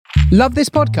Love this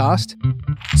podcast?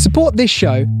 Support this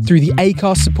show through the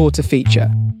Acast supporter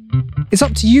feature. It's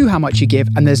up to you how much you give,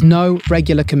 and there's no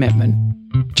regular commitment.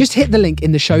 Just hit the link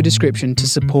in the show description to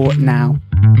support now.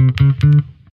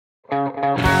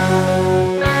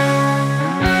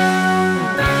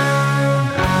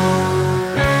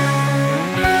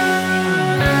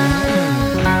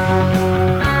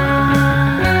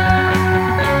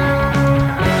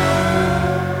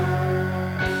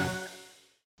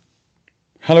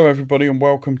 Hello everybody and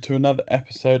welcome to another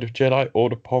episode of Jedi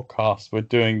Order Podcast. We're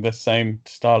doing the same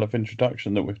style of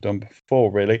introduction that we've done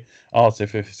before, really.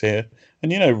 Arsif is here.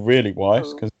 And you know really why,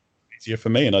 because it's easier for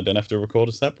me and I don't have to record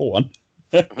a separate one.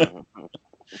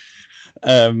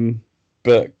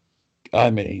 But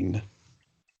I mean,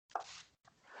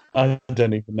 I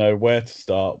don't even know where to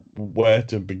start, where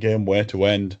to begin, where to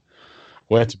end,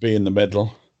 where to be in the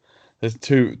middle. There's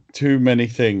too many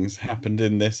things happened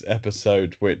in this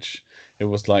episode, which it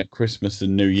was like Christmas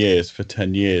and New Year's for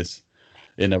 10 years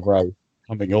in a row,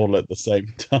 coming all at the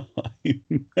same time.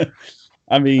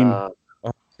 I mean, oh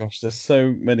gosh, there's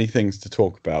so many things to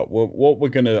talk about.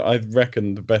 I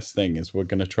reckon the best thing is we're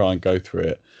going to try and go through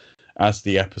it as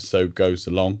the episode goes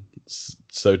along,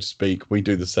 so to speak. We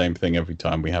do the same thing every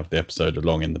time we have the episode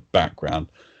along in the background.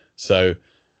 So,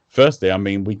 firstly, I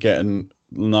mean, we get a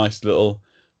nice little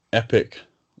epic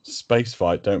space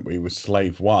fight, don't we, with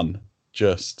Slave One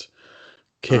just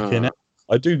kicking it.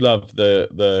 I do love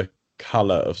the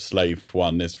colour of Slave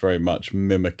One. Is very much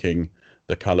mimicking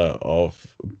the colour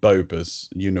of Boba's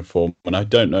uniform, and I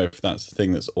don't know if that's the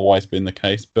thing that's always been the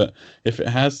case, but if it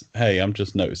has, hey, I'm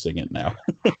just noticing it now.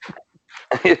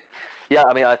 Yeah,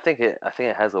 I mean, I think it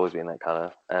has always been that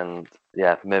colour, and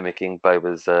yeah, mimicking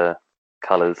Boba's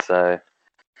colours. So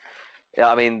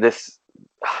yeah, I mean, this.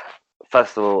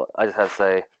 First of all, I just have to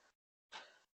say,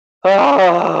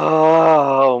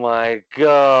 oh my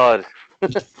god,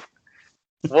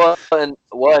 what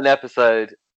an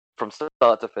episode from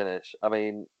start to finish. I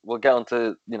mean, we'll get on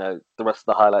to the rest of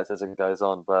the highlights as it goes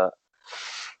on, but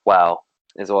wow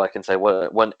is all I can say.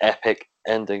 What an epic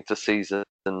ending to season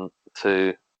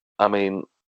 2. I mean,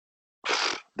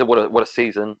 what a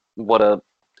season!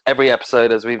 Every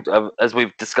episode as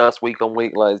we've discussed week on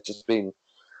week, like, it's just been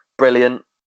brilliant.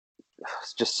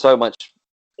 It's just so much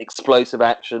explosive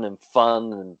action and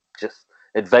fun and just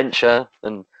adventure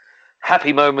and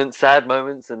happy moments, sad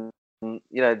moments, and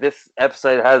this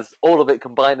episode has all of it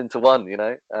combined into one.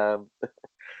 And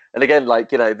again, like,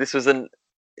 this wasn't.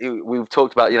 We've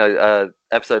talked about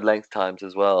episode length times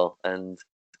as well, and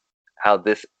how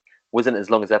this wasn't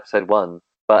as long as episode 1,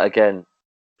 but again,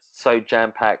 so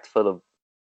jam packed, full of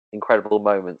incredible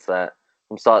moments that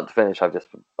from start to finish,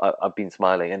 I've been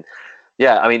smiling. And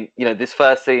yeah, I mean, this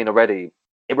first scene already,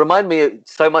 it reminded me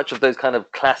so much of those kind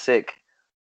of classic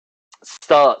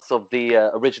starts of the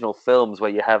original films where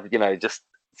you have, just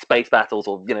space battles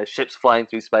or, ships flying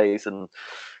through space, and,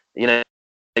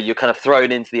 you're kind of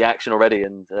thrown into the action already.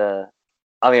 And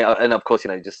I mean, and of course,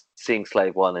 just seeing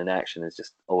Slave One in action is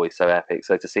just always so epic.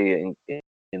 So to see it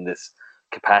in this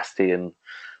capacity, and,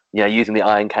 using the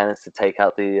ion cannons to take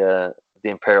out the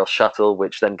Imperial shuttle,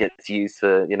 which then gets used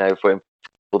to, for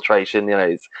infiltration,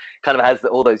 it's kind of has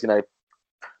all those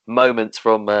moments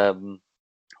from the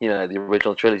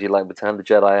original trilogy, like Return of the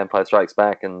Jedi, Empire Strikes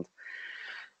Back, and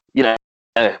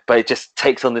but it just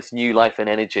takes on this new life and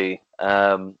energy,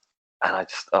 and I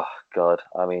just, oh god,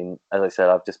 I mean, as I said,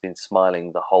 I've just been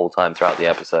smiling the whole time throughout the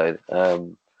episode.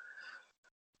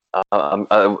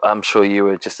 I'm sure you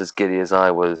were just as giddy as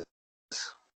I was.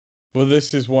 Well,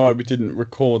 this is why we didn't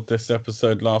record this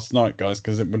episode last night, guys,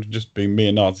 because it would have just been me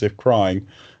and Arsif crying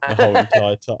the whole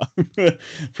entire time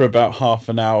for about half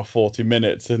an hour, 40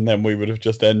 minutes, and then we would have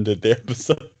just ended the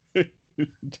episode.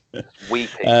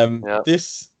 Weeping. Yep.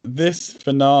 This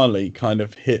finale kind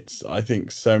of hits, I think,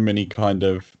 so many kind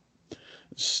of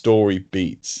story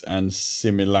beats and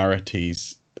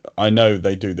similarities. I know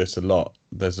they do this a lot.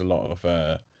 There's a lot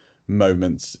of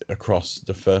moments across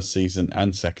the first season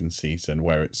and second season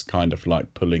where it's kind of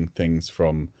like pulling things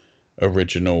from the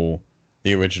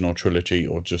original trilogy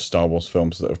or just Star Wars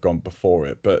films that have gone before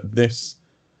it. But this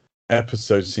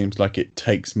episode seems like it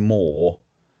takes more,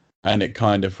 and it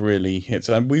kind of really hits.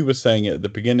 And we were saying at the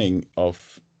beginning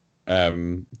of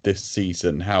this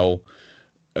season how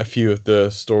a few of the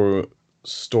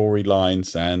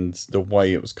storylines and the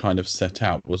way it was kind of set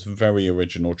out was very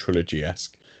original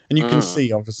trilogy-esque. And you can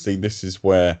see, obviously, this is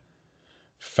where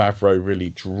Favreau really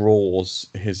draws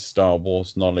his Star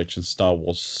Wars knowledge and Star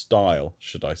Wars style,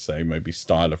 should I say, maybe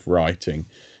style of writing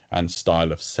and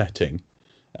style of setting.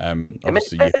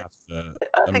 Obviously, you have the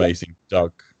amazing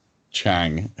Doug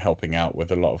Chang helping out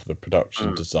with a lot of the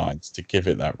production designs to give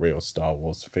it that real Star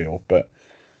Wars feel. But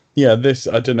yeah,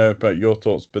 I don't know about your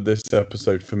thoughts, but this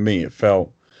episode for me, it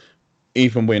felt,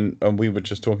 even when, and we were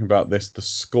just talking about this, the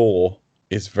score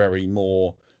is very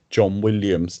more John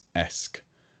Williams-esque,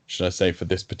 should I say, for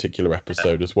this particular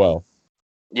episode as well.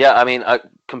 Yeah, I mean, I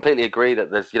completely agree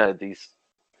that there's, these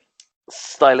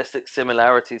stylistic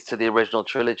similarities to the original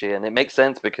trilogy, and it makes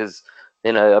sense because,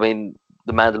 I mean,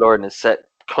 The Mandalorian is set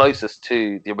closest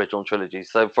to the original trilogy,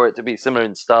 so for it to be similar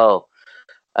in style,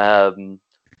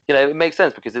 it makes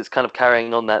sense because it's kind of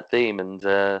carrying on that theme,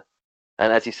 and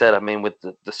as you said, I mean, with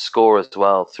the score as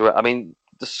well. I mean,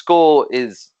 the score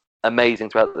is amazing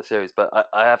throughout the series, but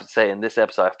I have to say, in this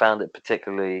episode, I found it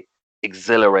particularly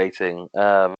exhilarating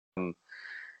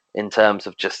in terms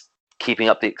of just keeping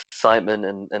up the excitement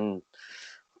and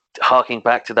harking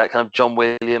back to that kind of John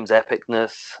Williams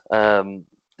epicness,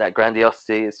 that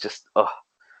grandiosity is just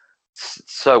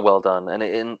so well done.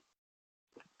 And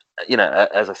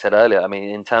as I said earlier, I mean,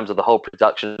 in terms of the whole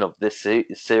production of this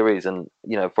series, and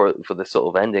for this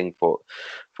sort of ending for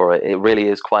it, it really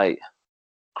is quite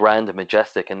grand and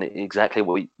majestic, and exactly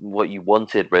what you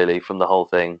wanted really from the whole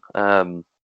thing.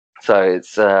 So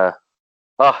it's oh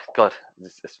god,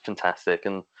 it's fantastic.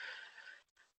 And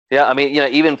yeah, I mean,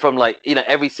 even from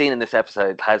every scene in this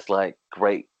episode has like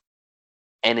great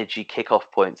energy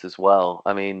kickoff points as well.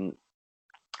 I mean,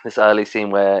 this early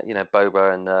scene where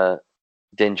Boba and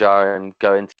Din Djarin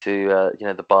go into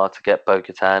the bar to get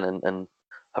Bo-Katan and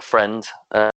her friend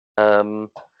to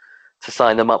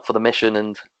sign them up for the mission,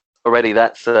 and already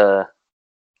that's I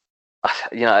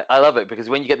love it because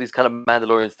when you get these kind of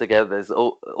Mandalorians together, there's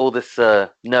all this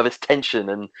nervous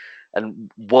tension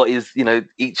and what is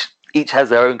each has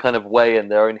their own kind of way and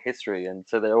their own history, and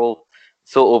so they're all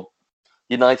sort of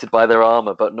united by their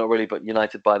armor, but not really, but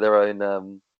united by their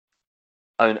own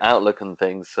outlook and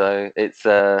things. So it's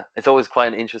always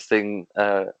quite an interesting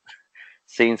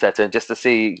scene setter, just to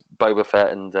see Boba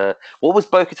Fett and what was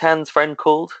Bo-Katan's friend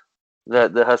called, her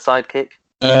sidekick.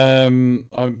 I'm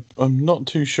not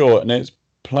too sure, and it's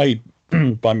played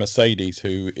by Mercedes,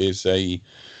 who is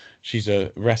she's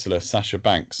a wrestler, Sasha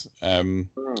Banks, and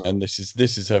this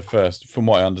is her first, from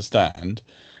what I understand.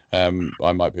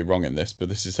 I might be wrong in this, but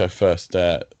this is her first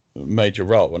major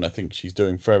role, and I think she's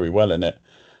doing very well in it.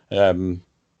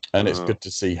 And it's good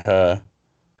to see her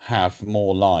have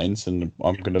more lines, and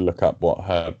I'm going to look up what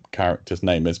her character's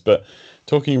name is. But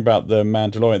talking about the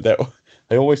Mandalorian,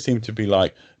 they always seem to be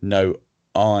like, no,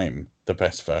 I'm the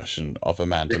best version of a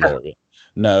Mandalorian. Yeah.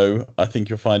 No, I think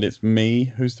you'll find it's me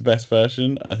who's the best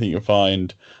version. I think you'll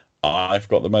find I've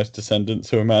got the most descendants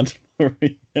who are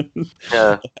Mandalorian.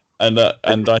 Yeah. And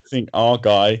I think our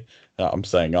guy, I'm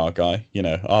saying our guy,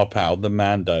 our pal, the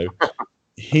Mando,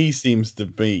 he seems to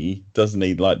be, doesn't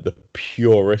he, like the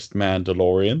purest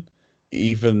Mandalorian,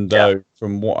 even though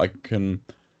from what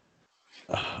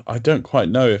I don't quite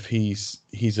know if he's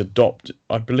adopted.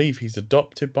 I believe he's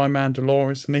adopted by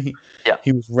Mandalore, isn't he? Yeah.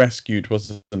 He was rescued,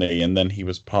 wasn't he? And then he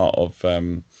was part of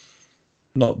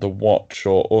not the Watch,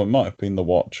 or it might have been the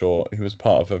Watch, or he was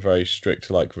part of a very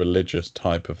strict, like, religious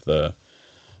type of the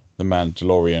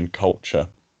Mandalorian culture.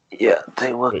 Yeah,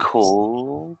 they were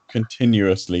cool.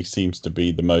 Continuously seems to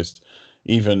be the most,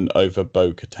 even over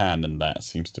Bo-Katan, and that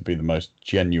seems to be the most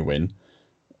genuine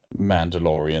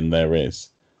Mandalorian there is.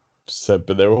 So,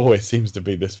 but there always seems to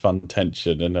be this fun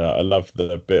tension, and I love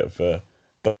the bit of a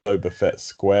Boba Fett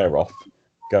square off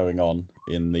going on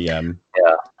in the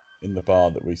in the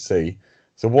bar that we see.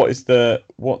 So, what's the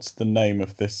name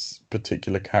of this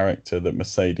particular character that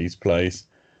Mercedes plays?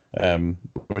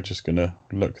 We're just gonna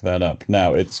look that up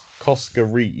now. It's Koska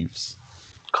Reeves.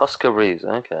 Koska Reeves,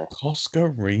 okay. Koska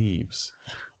Reeves.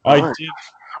 I did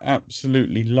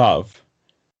absolutely love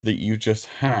that you just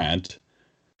had,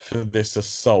 for this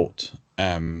assault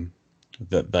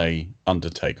that they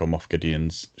undertake on Moff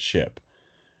Gideon's ship,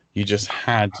 you just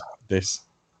had this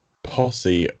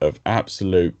posse of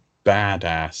absolute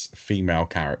badass female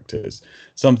characters.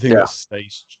 Something that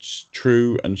stays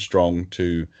true and strong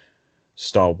to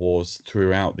Star Wars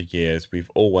throughout the years. We've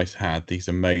always had these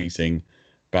amazing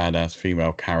badass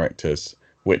female characters,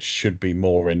 which should be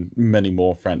more in many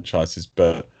more franchises.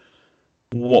 But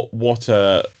what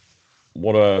a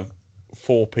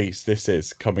four-piece this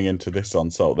is coming into this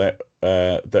assault.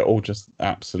 They're all just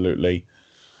absolutely,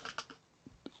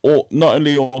 not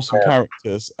only awesome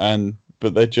characters,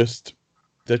 but they're just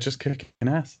kicking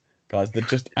ass, guys. They're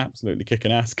just absolutely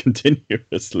kicking ass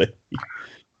continuously.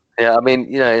 Yeah, I mean,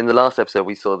 in the last episode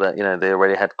we saw that they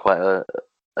already had quite a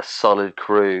solid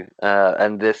crew,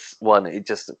 and this one, it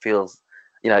just feels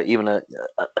even a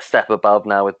step above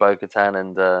now with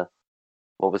Bo-Katan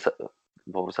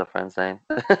what was her friend's name?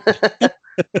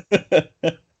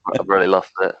 I've really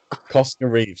lost it. Cosca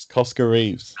Reeves. Cosca Get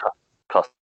Reeves.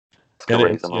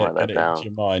 it, I'm gonna write that into down.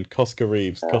 your mind. Cosca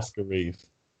Reeves. Yeah. Cosca Reeves.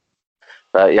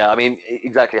 But yeah, I mean,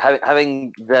 exactly.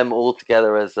 Having them all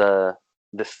together as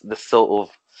this sort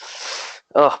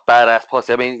of badass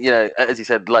posse. I mean, as you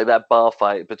said, like that bar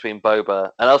fight between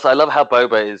Boba, and also I love how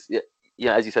Boba is.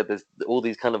 As you said, there's all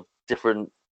these kind of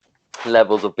different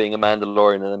levels of being a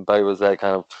Mandalorian, and then Boba's there,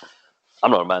 kind of. I'm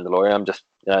not a Mandalorian. I'm just,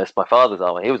 it's my father's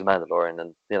armor. He was a Mandalorian,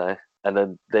 and and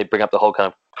then they bring up the whole kind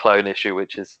of clone issue,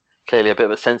 which is clearly a bit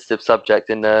of a sensitive subject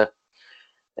in the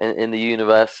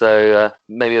universe. So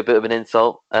maybe a bit of an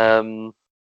insult.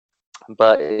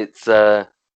 But it's I'm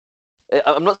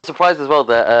not surprised as well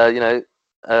that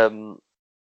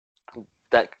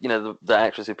the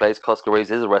actress who plays Cosca Reeves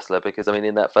is a wrestler, because I mean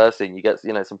in that first scene you get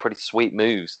some pretty sweet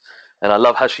moves, and I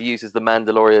love how she uses the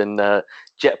Mandalorian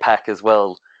jetpack as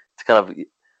well to kind of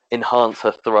enhance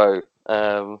her throw.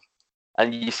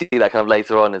 And you see that kind of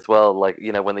later on as well, like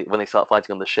when they start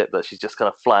fighting on the ship, that she's just kind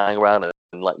of flying around and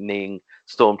like kneeing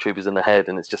stormtroopers in the head,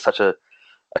 and it's just such a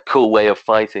cool way of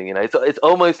fighting. It's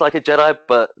almost like a Jedi,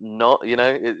 but not.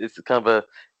 It's kind of a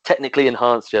technically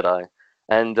enhanced Jedi.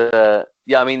 And I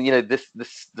mean,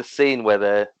 the scene where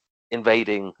they're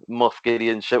invading Moff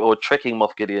Gideon's ship, or tricking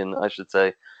Moff Gideon, I should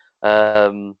say,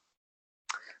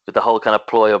 with the whole kind of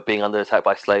ploy of being under attack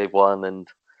by Slave One, and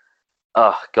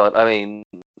oh god, I mean,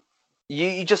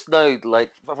 you just know,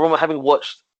 like from having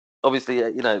watched, obviously,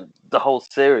 the whole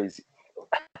series.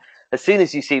 As soon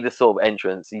as you see this sort of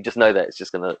entrance, you just know that it's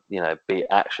just gonna, be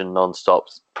action non-stop,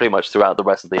 pretty much throughout the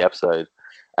rest of the episode.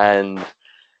 And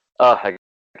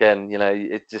again,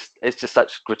 it's just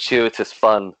such gratuitous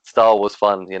fun, Star Wars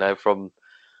fun, from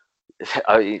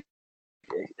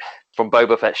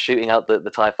Boba Fett shooting out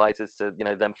the TIE fighters to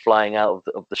them flying out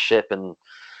of the ship and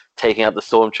taking out the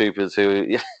stormtroopers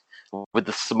who with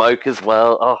the smoke as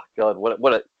well. Oh god,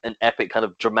 what an epic kind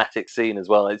of dramatic scene as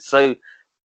well. It's so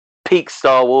peak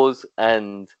Star Wars,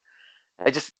 and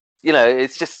it just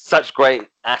it's just such great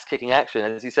ass kicking action,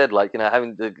 as you said, like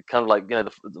having the kind of like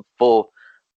the four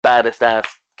baddest ass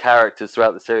characters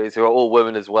throughout the series who are all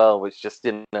women as well, which just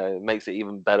makes it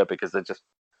even better, because they're just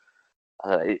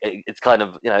it's kind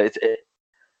of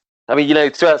I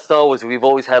mean throughout Star Wars we've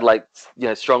always had like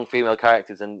strong female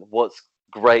characters, and what's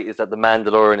great is that the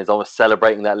Mandalorian is almost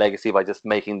celebrating that legacy by just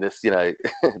making this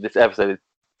this episode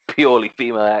purely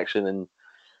female action, and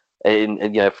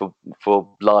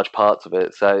for large parts of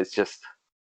it. So it's just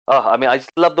I mean I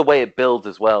just love the way it builds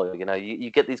as well.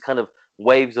 You get these kind of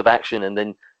waves of action, and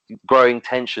then growing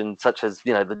tension, such as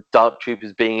the Dark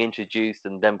Troopers being introduced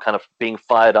and them kind of being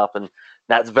fired up, and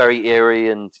that's very eerie.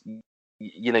 And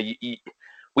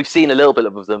we've seen a little bit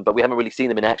of them, but we haven't really seen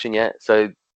them in action yet.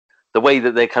 So the way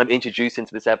that they're kind of introduced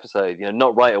into this episode,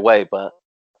 not right away, but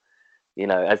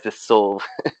as this sort of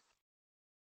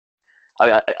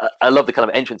I love the kind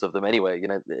of entrance of them anyway.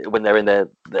 When they're in their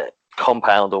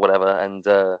compound or whatever, and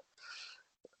the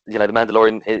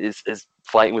Mandalorian is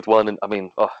fighting with one, and I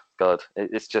mean, oh god,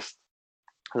 it's just,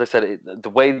 as I said, the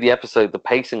way the episode, the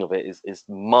pacing of it is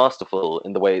masterful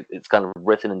in the way it's kind of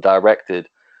written and directed.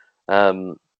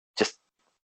 Just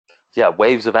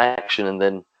waves of action, and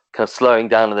then kind of slowing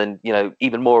down, and then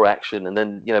even more action, and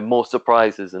then more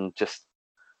surprises, and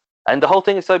the whole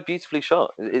thing is so beautifully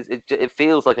shot. It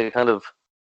feels like a kind of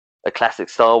a classic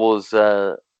Star Wars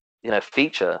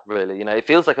feature, really. It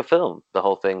feels like a film, the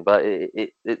whole thing, but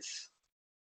it's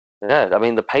I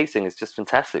mean the pacing is just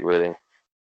fantastic, really.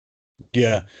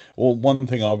 Yeah. Well, one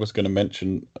thing I was going to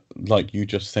mention, like you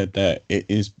just said there, it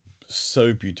is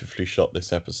so beautifully shot,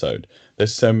 this episode.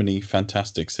 There's so many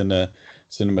fantastic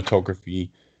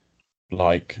cinematography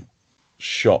like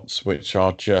shots, which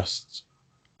are just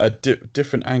a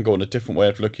different angle and a different way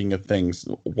of looking at things.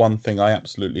 One thing I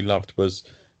absolutely loved was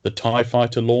the TIE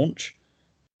fighter launch.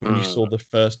 When you saw the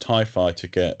first TIE fighter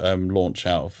get launch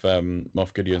out of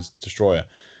Moff Gideon's destroyer,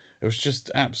 it was just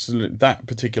absolute, that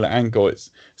particular angle. It's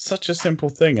such a simple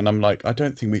thing, and I'm like, I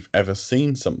don't think we've ever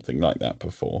seen something like that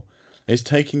before. It's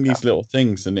taking these little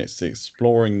things and it's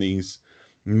exploring these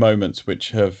moments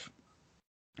which have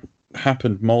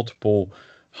happened multiple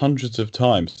hundreds of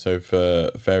times over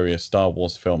various Star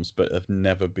Wars films, but have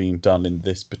never been done in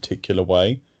this particular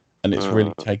way. And it's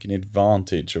really taking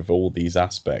advantage of all these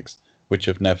aspects which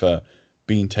have never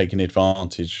been taken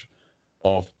advantage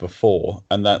of before.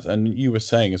 And you were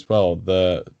saying as well,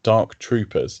 the Dark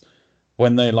Troopers,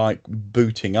 when they like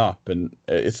booting up, and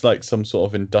it's like some sort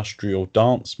of industrial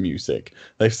dance music.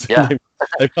 They've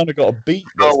kind of got a beat.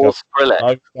 I was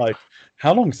like,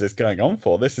 how long is this going on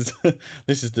for? This is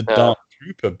the Dark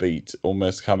trooper beat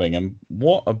almost coming, and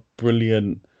what a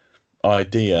brilliant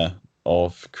idea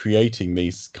of creating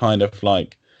these kind of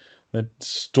like the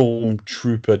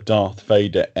stormtrooper Darth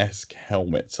Vader-esque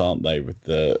helmets, aren't they, with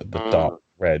the dark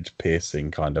red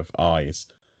piercing kind of eyes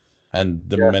and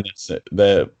the menace.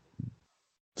 They're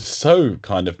so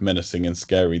kind of menacing and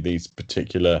scary, these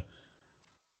particular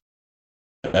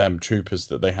troopers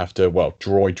that they have to, well,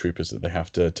 droid troopers that they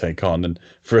have to take on. And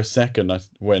for a second,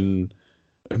 when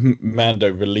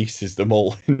Mando releases them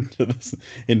all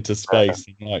into space,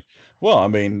 I'm like, well, I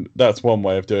mean, that's one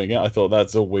way of doing it. I thought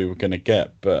that's all we were going to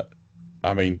get, but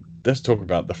I mean, let's talk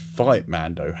about the fight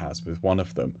Mando has with one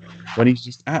of them when he's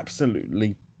just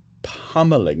absolutely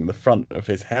pummeling the front of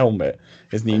his helmet,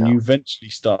 isn't he? And you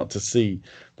eventually start to see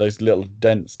those little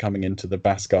dents coming into the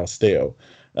Beskar steel.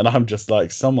 And I'm just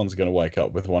like, someone's going to wake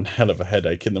up with one hell of a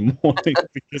headache in the morning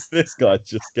because this guy's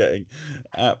just getting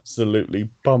absolutely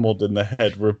pummeled in the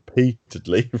head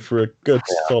repeatedly for a good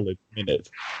solid minute.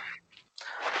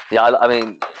 Yeah, I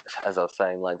mean, as I was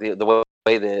saying, like the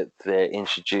way they're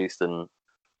introduced, and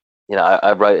you know,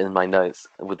 I wrote in my notes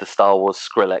with the Star Wars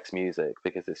Skrillex music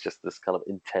because it's just this kind of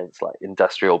intense, like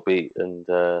industrial beat, and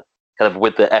kind of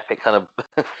with the epic kind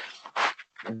of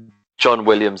John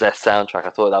Williams-esque soundtrack. I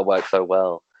thought that worked so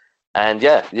well. And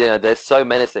yeah, you know, they're so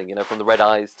menacing, you know, from the red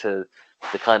eyes to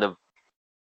the kind of,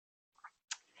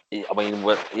 I mean,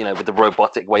 you know, with the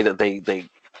robotic way that they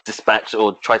dispatch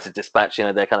or try to dispatch, you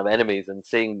know, their kind of enemies, and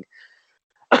seeing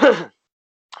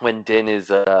when Din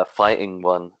is fighting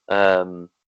one, and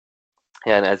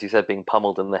as you said, being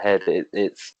pummeled in the head,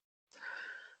 it's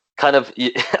kind of, I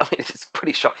mean, it's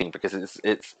pretty shocking because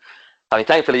it's. I mean,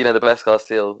 thankfully, you know, the Beskar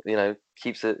steel, you know,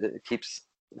 keeps you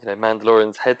know,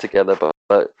 Mandalorian's head together,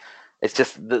 but it's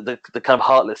just the kind of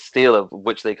heartless steel of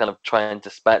which they kind of try and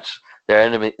dispatch their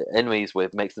enemies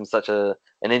with makes them such an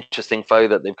interesting foe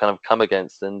that they've kind of come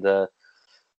against, and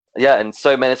and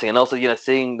so menacing, and also, you know,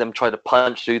 seeing them try to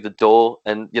punch through the door,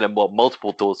 and you know,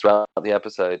 multiple doors throughout the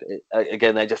episode.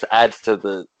 Again, that just adds to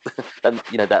the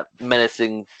you know, that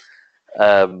menacing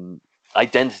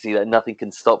identity that nothing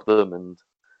can stop them. And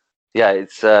yeah,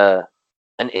 it's I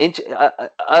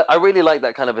really like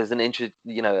that kind of as an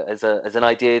you know, as an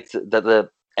idea that the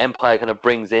Empire kind of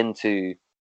brings into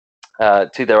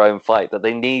to their own fight, that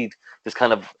they need this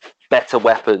kind of better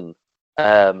weapon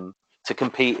to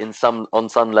compete on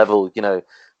some level, you know,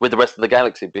 with the rest of the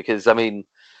galaxy. Because I mean,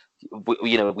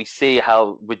 you know, we see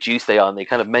how reduced they are, and they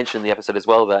kind of mention in the episode as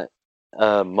well that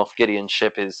Moff Gideon's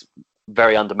ship is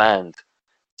very undermanned.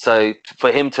 So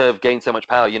for him to have gained so much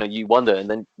power, you know, you wonder. And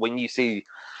then when you see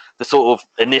the sort of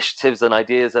initiatives and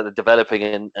ideas that they're developing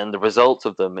and the results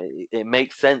of them, it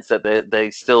makes sense that they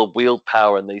still wield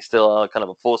power and they still are kind of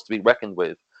a force to be reckoned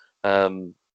with.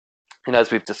 You know,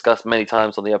 as we've discussed many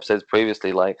times on the episodes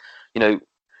previously, like, you know,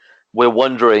 we're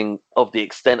wondering of the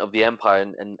extent of the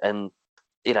Empire and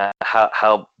you know,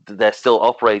 how they're still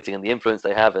operating and the influence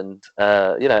they have. And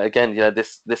you know, again, you know,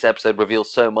 this episode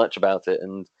reveals so much about it,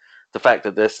 and the fact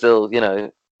that they're still, you know,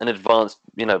 an advanced,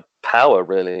 you know, power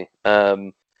really,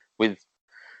 with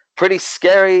pretty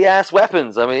scary ass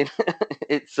weapons. I mean,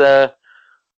 it's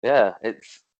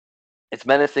it's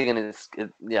menacing, and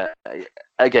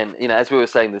again, you know, as we were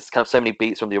saying, there's kind of so many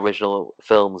beats from the original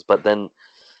films, but then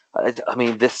I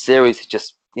mean, this series has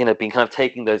just, you know, been kind of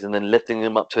taking those and then lifting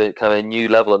them up to kind of a new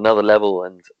level, another level.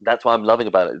 And that's what I'm loving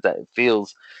about it, is that it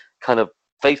feels kind of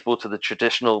faithful to the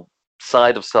traditional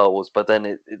side of Star Wars, but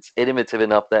then it's innovative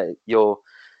enough that you're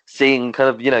seeing kind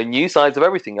of, you know, new sides of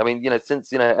everything. I mean, you know,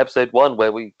 since, you know, episode 1,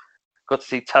 where we got to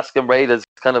see Tusken Raiders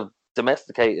kind of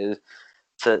domesticated,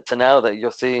 to now that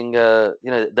you're seeing, you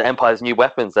know, the Empire's new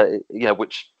weapons, that, you know,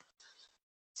 which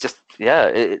just,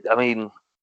 I mean,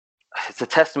 it's a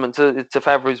testament to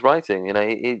Favreau's writing. You know,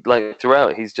 he like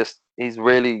throughout, he's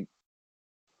really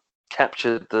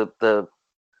captured the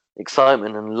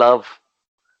excitement and love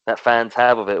that fans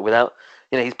have of it, without,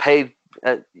 you know, he's paid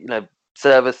you know,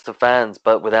 service to fans,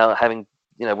 but without having,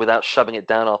 you know, without shoving it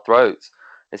down our throats.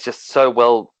 It's just so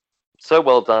well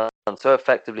done, so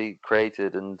effectively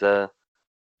created. And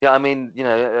I mean, you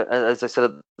know, as I said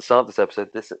at the start of this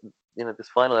episode, this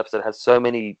final episode has so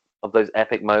many of those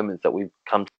epic moments that we've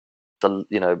come to,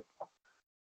 you know,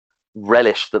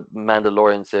 relish the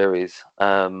Mandalorian series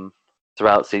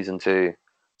throughout season 2.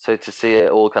 So to see it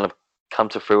all kind of come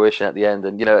to fruition at the end,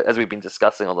 and, you know, as we've been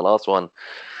discussing on the last one,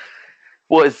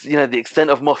 what is, you know, the extent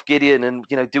of Moff Gideon, and,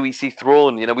 you know, do we see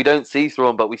Thrawn? You know, we don't see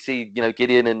Thrawn, but we see, you know,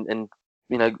 Gideon and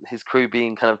you know, his crew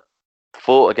being kind of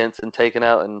fought against and taken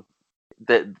out, and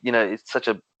that, you know, it's such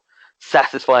a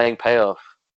satisfying payoff.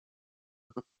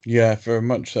 Yeah, very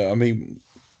much so. I mean,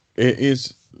 it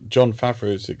is John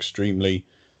Favreau is extremely.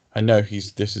 I know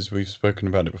we've spoken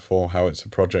about it before, how it's a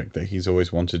project that he's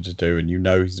always wanted to do, and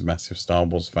he's a massive Star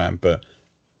Wars fan, but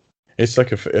it's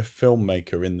like a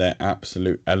filmmaker in their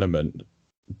absolute element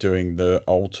doing the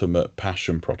ultimate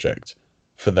passion project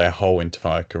for their whole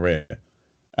entire career.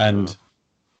 And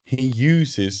he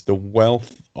uses the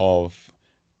wealth of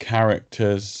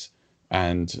characters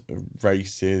and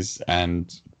races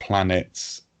and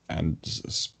planets and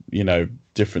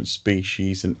different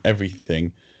species and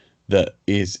everything that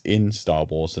is in Star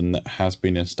Wars and that has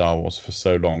been in Star Wars for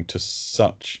so long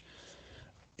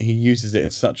he uses it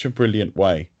in such a brilliant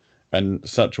way, and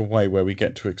such a way where we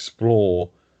get to explore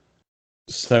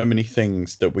so many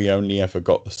things that we only ever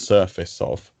got the surface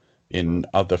of in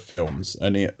other films,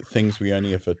 things we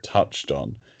only ever touched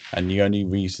on. And the only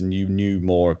reason you knew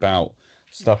more about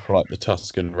stuff like the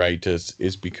Tusken Raiders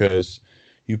is because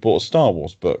you bought a Star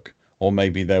Wars book, or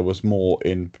maybe there was more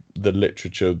in the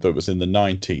literature that was in the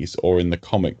 90s or in the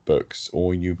comic books,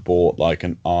 or you bought like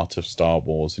an Art of Star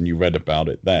Wars and you read about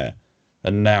it there.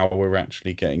 And now we're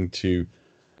actually getting to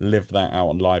live that out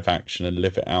on live action and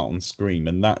live it out on screen.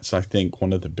 And that's, I think,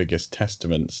 one of the biggest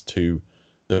testaments to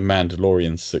the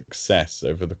Mandalorian's success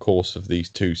over the course of these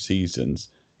 2 seasons.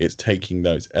 It's taking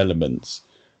those elements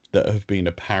that have been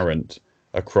apparent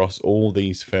across all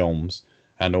these films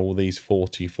and all these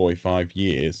 45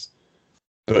 years,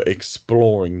 but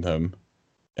exploring them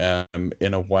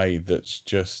in a way that's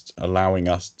just allowing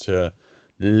us to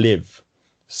live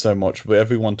so much. But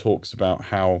everyone talks about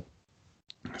how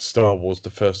Star Wars, the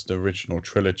first original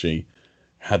trilogy,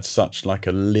 had such like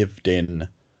a lived-in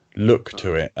look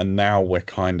to it, and now we're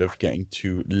kind of getting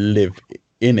to live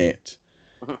in it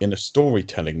in a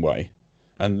storytelling way.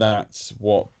 And that's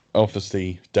what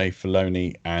obviously Dave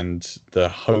Filoni and the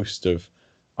host of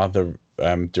other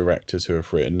directors who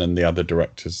have written, and the other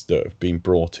directors that have been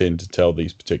brought in to tell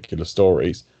these particular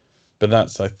stories. But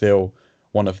that's, I feel,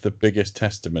 one of the biggest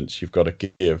testaments you've got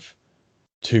to give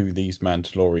to these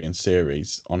Mandalorian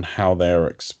series on how they're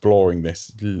exploring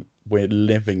this. We're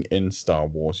living in Star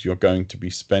Wars. You're going to be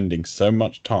spending so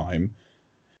much time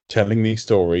telling these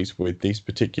stories with these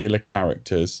particular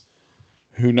characters.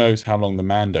 Who knows how long the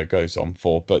Mando goes on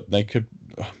for, but they could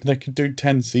do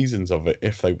 10 seasons of it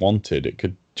if they wanted. It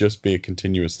could just be a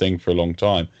continuous thing for a long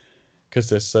time, because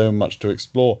there's so much to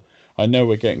explore. I know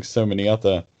we're getting so many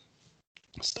other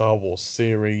Star Wars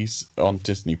series on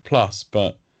Disney Plus,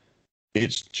 but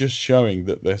it's just showing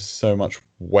that there's so much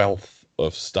wealth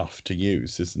of stuff to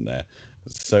use, isn't there?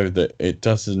 So that it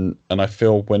doesn't, and I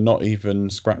feel we're not even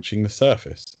scratching the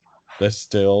surface. There's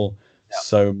still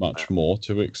so much more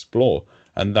to explore,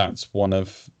 and that's one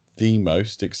of the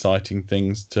most exciting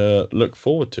things to look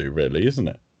forward to, really, isn't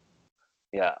it?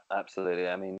 Yeah, absolutely.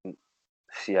 I mean,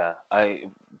 yeah,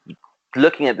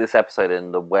 looking at this episode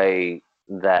and the way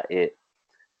that it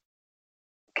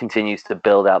continues to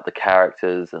build out the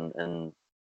characters and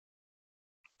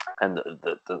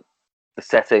the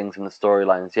settings and the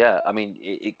storylines. Yeah, I mean,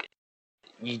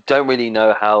 you don't really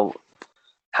know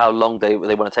how long they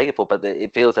want to take it for, but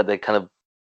it feels that they're kind of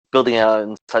building out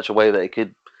in such a way that it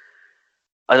could,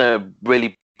 I don't know,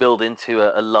 really build into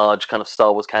a large kind of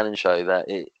Star Wars canon show that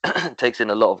it takes in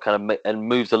a lot of kind of and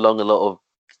moves along a lot of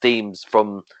themes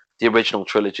from the original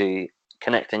trilogy,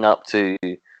 connecting up to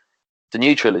the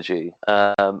new trilogy,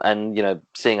 and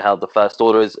seeing how the First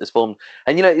Order is formed.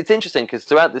 And it's interesting because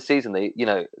throughout the season,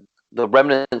 the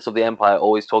remnants of the Empire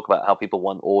always talk about how people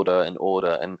want order,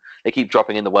 and they keep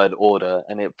dropping in the word order,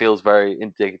 and it feels very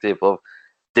indicative of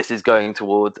this is going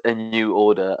towards a new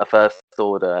order, a First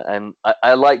Order. And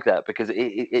I like that because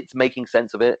it's making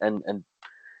sense of it and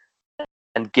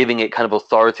giving it kind of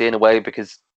authority in a way,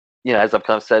 because as I've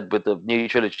kind of said with the new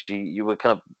trilogy, you were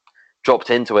kind of dropped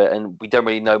into it, and we don't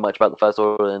really know much about the First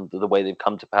Order and the way they've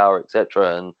come to power,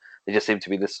 etc. And they just seem to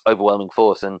be this overwhelming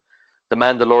force. And the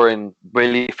Mandalorian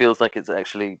really feels like it's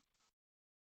actually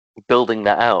building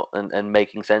that out and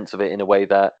making sense of it in a way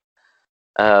that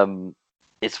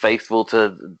is faithful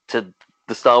to the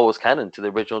Star Wars canon, to the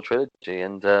original trilogy.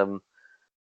 And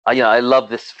I love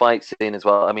this fight scene as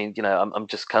well. I mean, I'm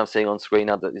just kind of seeing on screen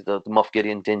now that the Moff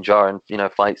Gideon Din Djarin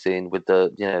fight scene with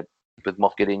with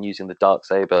Moff Gideon using the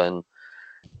Darksaber, and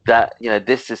that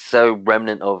this is so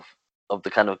remnant of the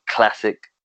kind of classic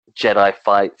Jedi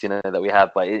fights that we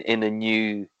have, but in a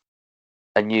new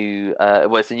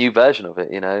well, it's a new version of it,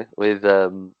 with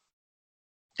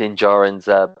Din Djarin's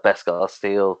Beskar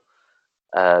steel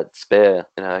spear,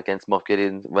 against Moff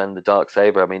Gideon when the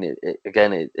Darksaber. I mean,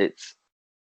 it's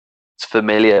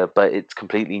familiar, but it's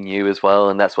completely new as well,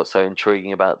 and that's what's so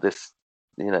intriguing about this,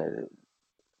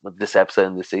 this episode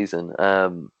and this season.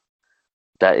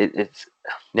 that it's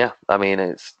yeah. I mean,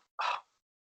 it's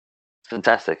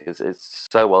fantastic. It's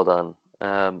so well done.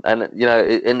 And you know,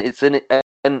 and it's in it.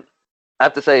 And I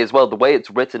have to say as well, the way it's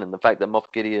written and the fact that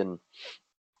Moff Gideon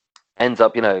ends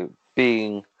up, you know,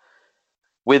 being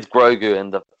with Grogu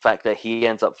and the fact that he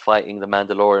ends up fighting the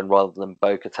Mandalorian rather than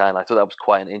Bo-Katan, I thought that was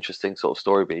quite an interesting sort of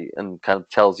story beat and kind of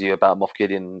tells you about Moff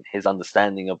Gideon, his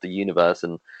understanding of the universe,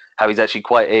 and how he's actually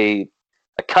quite a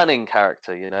cunning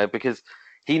character, you know, because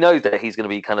he knows that he's going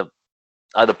to be kind of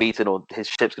either beaten or his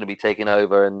ship's going to be taken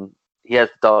over, and he has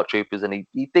the Dark Troopers, and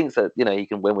he thinks that, you know, he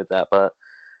can win with that, but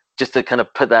just to kind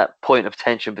of put that point of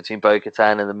tension between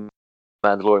Bo-Katan and the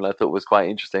Mandalorian, I thought was quite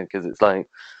interesting, because it's like,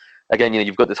 again, you know,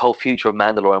 you've got this whole future of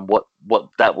Mandalore and what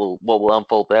will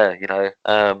unfold there, you know,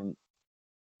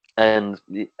 and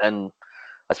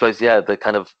I suppose, yeah, the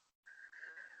kind of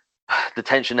the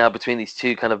tension now between these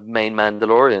two kind of main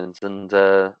Mandalorians and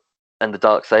the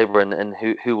Dark Saber and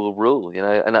who will rule, you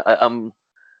know, and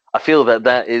I feel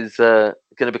that is going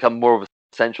to become more of a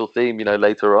central theme, you know,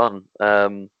 later on,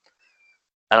 and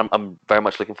I'm very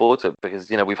much looking forward to it, because,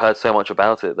 you know, we've heard so much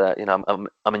about it that, you know,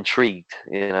 I'm intrigued,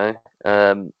 you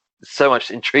know. So much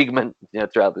intriguement, you know,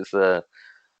 throughout this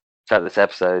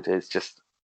episode. It's just,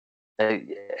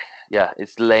 yeah,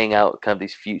 it's laying out kind of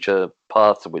these future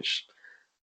paths, which,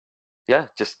 yeah,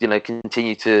 just, you know,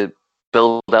 continue to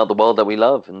build out the world that we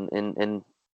love in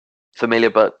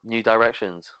familiar but new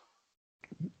directions.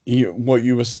 What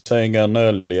you were saying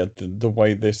earlier, the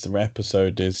way this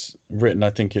episode is written, I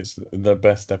think it's the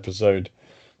best episode.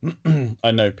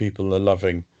 I know people are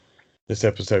loving this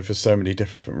episode for so many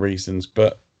different reasons,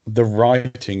 but the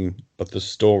writing of the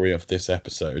story of this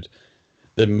episode,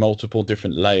 the multiple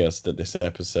different layers that this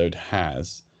episode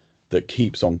has that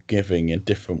keeps on giving in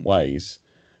different ways,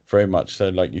 very much so,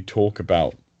 like you talk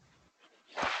about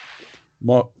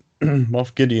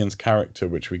Moff Gideon's character,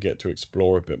 which we get to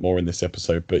explore a bit more in this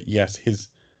episode, but yes,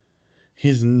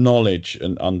 his knowledge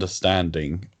and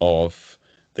understanding of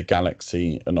the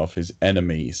galaxy and of his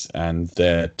enemies and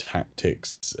their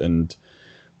tactics and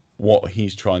what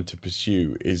he's trying to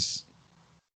pursue is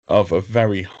of a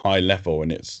very high level,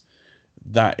 and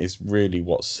that is really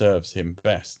what serves him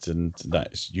best, and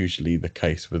that's usually the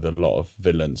case with a lot of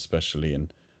villains, especially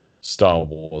in Star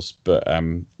Wars. But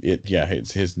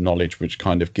it's his knowledge which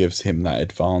kind of gives him that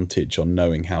advantage on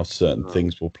knowing how certain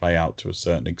things will play out to a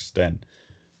certain extent.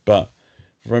 But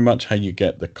very much how you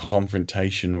get the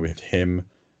confrontation with him,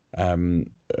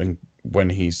 and when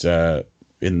he's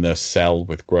in the cell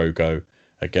with Grogu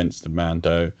against the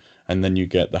Mando, and then you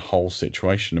get the whole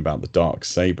situation about the Dark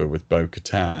Saber with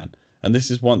Bo-Katan. And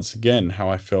this is once again how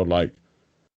I feel like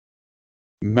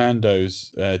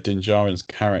Mando's Din Djarin's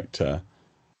character,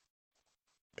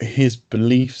 his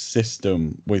belief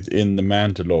system within the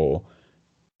Mandalore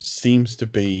seems to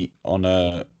be on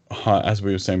a high, as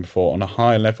we were saying before, on a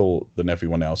higher level than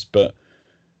everyone else, but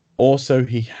also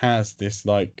he has this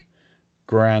like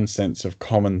grand sense of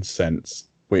common sense,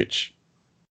 which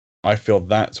I feel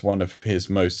that's one of his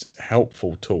most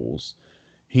helpful tools.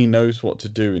 He knows what to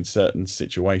do in certain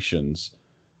situations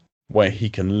where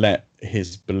he can let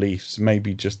his beliefs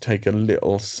maybe just take a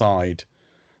little side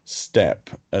step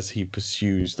as he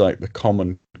pursues like the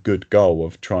common good goal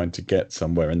of trying to get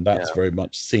somewhere. And that's very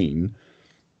much seen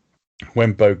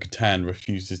when Bo-Katan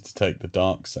refuses to take the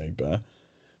Darksaber,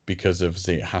 because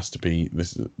obviously it has to be,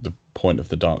 this is the point of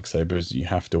the Darksaber, is you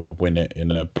have to win it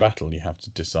in a battle, you have to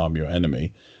disarm your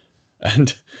enemy.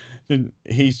 And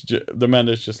the man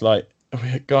is just like,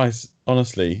 oh, guys,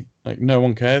 honestly, like, no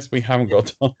one cares. We haven't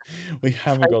got time. We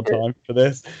haven't got time for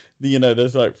this. You know,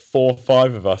 there's like 4 or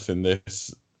 5 of us in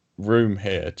this room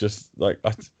here. Just like,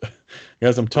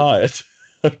 guys, I'm tired.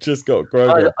 I've just got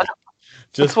Grogu.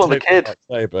 Just want the kid.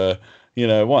 Saber. You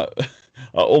know what?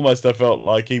 I felt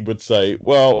like he would say,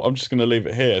 "Well, I'm just going to leave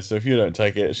it here. So if you don't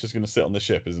take it, it's just going to sit on the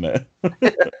ship, isn't it?"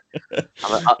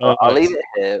 I'll leave it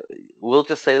here. We'll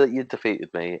just say that you defeated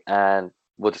me, and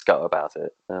we'll just go about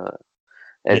it.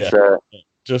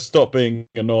 Just stop being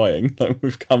annoying. Like,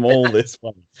 we've come all this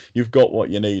way. You've got what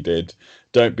you needed.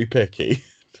 Don't be picky.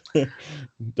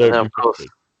 Of course.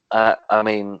 I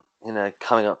mean, you know,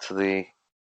 coming up to the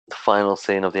final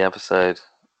scene of the episode.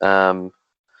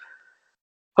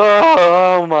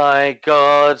 Oh my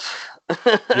god.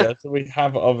 Yeah, so we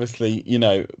have, obviously, you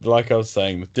know, like I was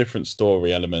saying, with different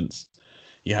story elements,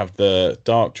 you have the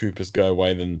Dark Troopers go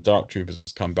away, then the Dark Troopers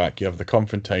come back. You have the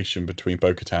confrontation between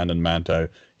Bo-Katan and Mando.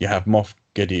 You have Moff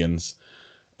Gideon's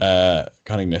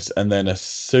cunningness, and then as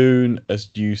soon as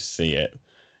you see it,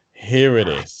 here it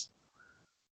is.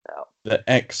 The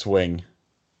X-wing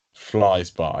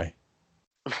flies by.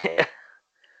 And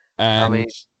I mean,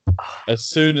 as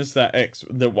soon as that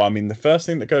the first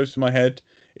thing that goes to my head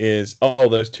is, oh,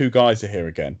 those two guys are here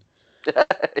again.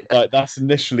 Like that's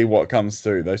initially what comes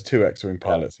through. Those two X-wing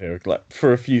pilots here, like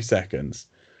for a few seconds,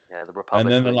 Yeah, the Republic.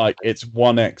 and then they're like, it's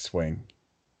one X-wing.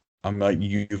 I'm like,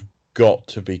 you've got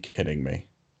to be kidding me.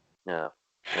 Yeah.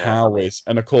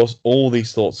 And of course, all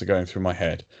these thoughts are going through my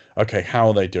head. Okay, how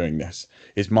are they doing this?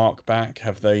 Is Mark back?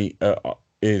 Have they?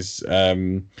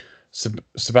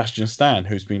 Sebastian Stan,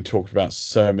 who's been talked about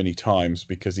so many times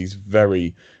because he's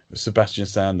very Sebastian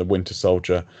Stan, the Winter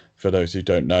Soldier. For those who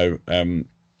don't know,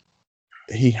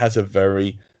 he has a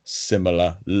very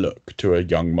similar look to a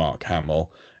young Mark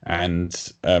Hamill. And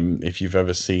if you've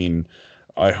ever seen,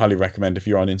 I highly recommend, if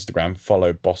you're on Instagram,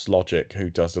 follow Boss Logic, who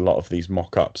does a lot of these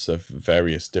mock-ups of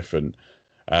various different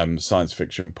science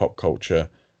fiction, pop culture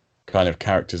kind of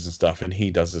characters and stuff. And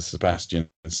he does a Sebastian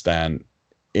Stan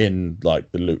in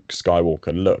like the Luke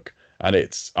Skywalker look, and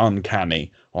it's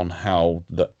uncanny on how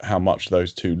much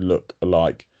those two look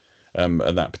alike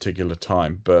at that particular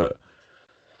time. But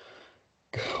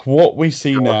what we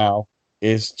see now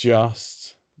is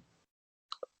just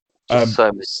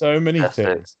so many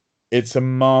things. It's a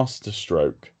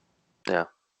masterstroke. Yeah.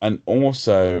 And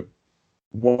also,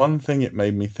 one thing it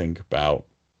made me think about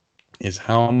is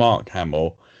how Mark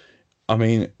Hamill, I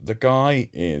mean, the guy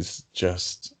is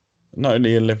just not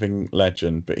only a living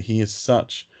legend, but he is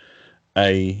such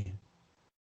a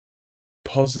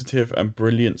positive and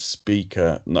brilliant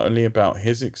speaker, not only about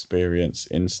his experience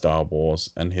in Star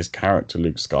Wars and his character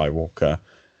Luke Skywalker,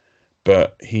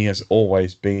 but he has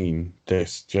always been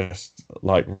this just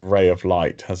like ray of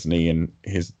light, hasn't he? And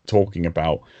his talking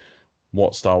about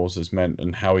what Star Wars has meant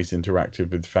and how he's interacted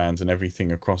with fans and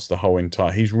everything across the whole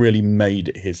entire. He's really made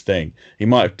it his thing. He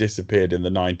might have disappeared in the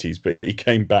 90s, but he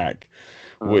came back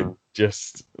with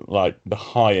just like the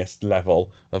highest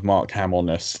level of Mark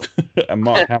Hamillness. And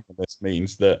Mark Hamillness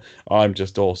means that I'm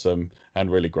just awesome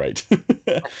and really great.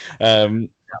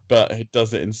 But he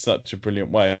does it in such a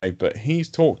brilliant way. But he's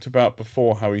talked about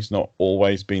before how he's not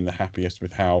always been the happiest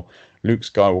with how Luke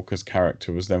Skywalker's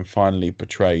character was then finally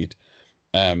portrayed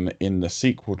in the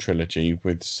sequel trilogy,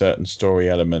 with certain story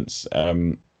elements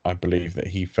I believe that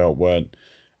he felt weren't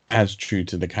as true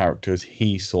to the character as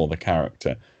he saw the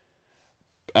character.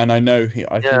 And I know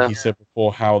I think he said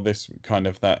before how this kind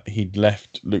of that he'd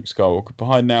left Luke Skywalker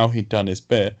behind. Now he'd done his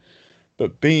bit,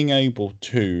 but being able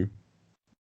to,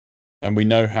 and we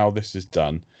know how this is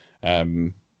done.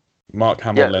 Mark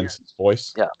Hamill lends his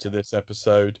voice to this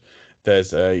episode.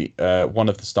 There's one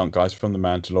of the stunt guys from The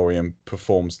Mandalorian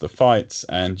performs the fights,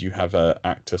 and you have an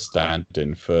actor stand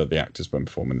in for the actors when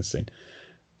performing the scene.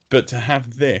 But to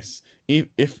have this,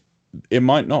 if it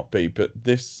might not be, but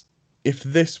this, if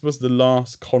this was the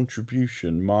last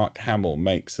contribution Mark Hamill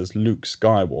makes as Luke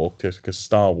Skywalker to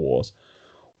Star Wars,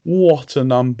 what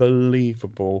an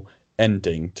unbelievable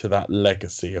ending to that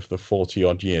legacy of the 40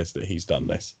 odd years that he's done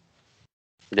this.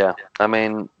 Yeah, I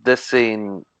mean, this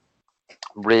scene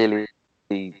really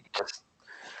just,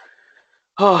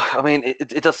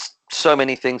 it does so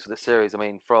many things for the series. I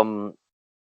mean, from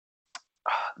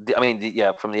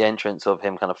the entrance of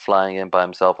him kind of flying in by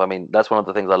himself. I mean, that's one of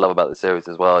the things I love about the series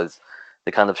as well, is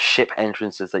the kind of ship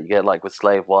entrances that you get, like with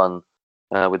Slave One,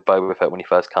 with Boba Fett when he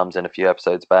first comes in a few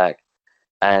episodes back,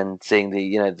 and seeing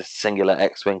the singular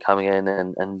X-wing coming in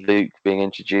and Luke being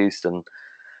introduced, and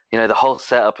the whole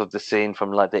setup of the scene,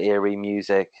 from like the eerie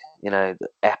music, the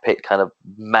epic kind of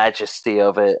majesty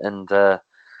of it, and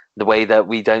the way that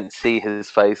we don't see his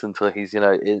face until he's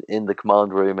in the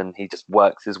command room, and he just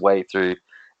works his way through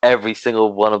every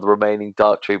single one of the remaining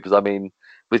Dark Troopers. I mean,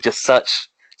 with just such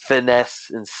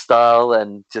finesse and style,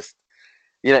 and just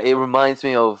it reminds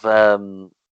me of the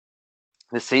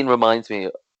scene reminds me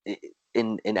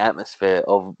in atmosphere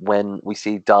of when we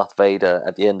see Darth Vader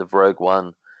at the end of Rogue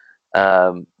One,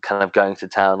 kind of going to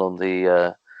town on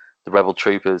the rebel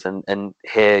troopers, and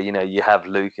here you have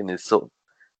Luke in his sort of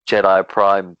Jedi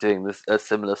Prime doing a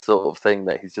similar sort of thing,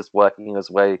 that he's just working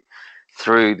his way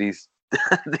through these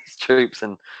these troops,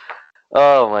 and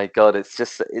oh my god,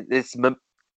 it's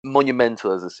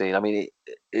monumental as a scene. I mean,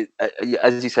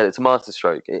 as you said, it's a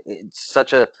masterstroke. It's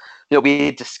such a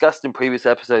we discussed in previous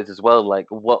episodes as well, like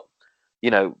what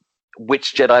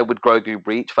which Jedi would Grogu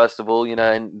reach first of all,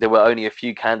 and there were only a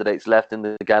few candidates left in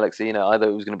the galaxy. Either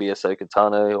it was going to be Ahsoka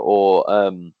Tano, or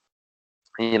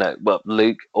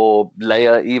Luke or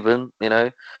Leia even.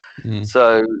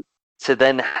 So to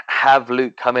then have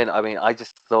Luke come in, I mean, I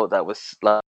just thought that was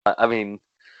like,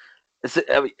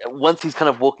 once he's kind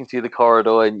of walking through the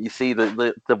corridor and you see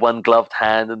the one gloved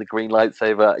hand and the green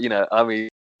lightsaber, I mean,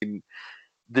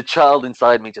 the child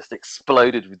inside me just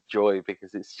exploded with joy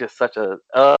because it's just such a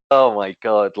oh my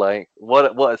god, like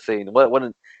what a scene, what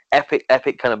an epic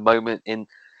kind of moment in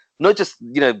not just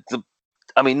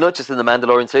not just in the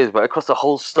Mandalorian series, but across the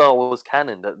whole Star Wars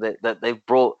canon that they've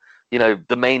brought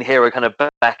the main hero kind of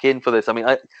back in for this. I mean,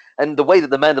 and the way that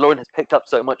the Mandalorian has picked up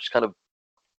so much kind of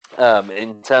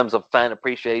in terms of fan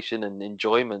appreciation and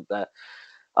enjoyment that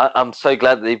I'm so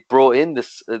glad that they've brought in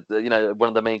this one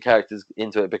of the main characters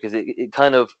into it, because it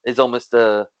kind of is almost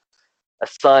a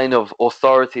sign of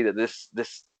authority that this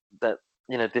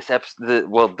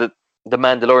episode the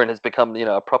Mandalorian has become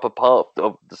a proper part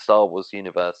of the Star Wars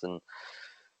universe, and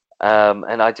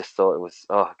I just thought it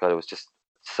was just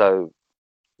so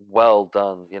well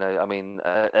done. I mean,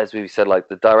 as we said, like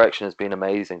the direction has been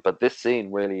amazing, but this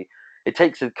scene really it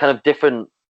takes a kind of different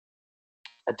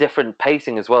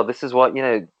pacing as well. This is what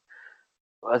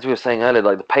as we were saying earlier,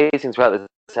 like the pacing throughout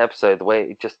this episode, the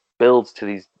way it just builds to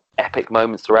these epic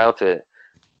moments throughout it,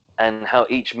 and how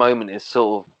each moment is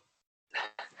sort of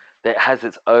it has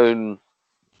its own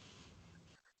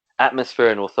atmosphere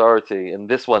and authority, and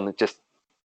this one it just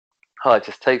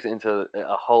takes it into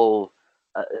a whole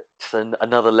just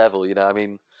another level. I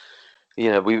mean,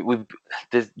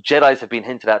 there's Jedis have been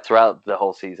hinted at throughout the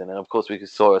whole season, and of course we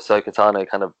saw Ahsoka Tano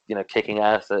kind of kicking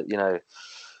ass at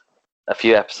a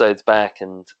few episodes back,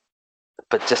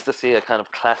 but just to see a kind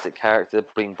of classic character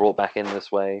being brought back in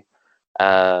this way,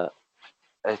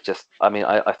 it's just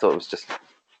I thought it was just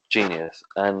genius.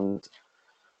 And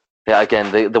yeah,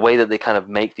 again the way that they kind of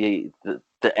make the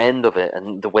end of it,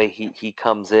 and the way he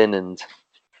comes in, and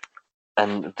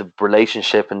the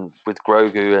relationship and with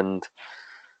Grogu, and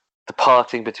the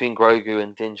parting between Grogu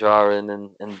and Din Djarin,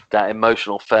 and that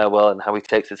emotional farewell, and how he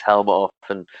takes his helmet off,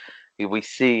 and we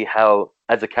see how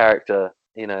as a character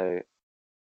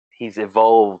he's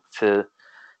evolved to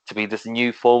be this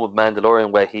new form of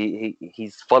Mandalorian, where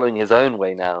he's following his own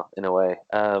way now in a way.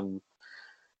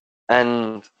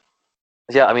 And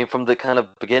yeah, I mean, from the kind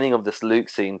of beginning of this Luke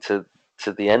scene to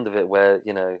the end of it, where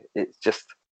it's just,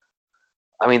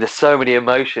 I mean, there's so many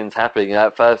emotions happening.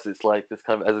 At first, it's like this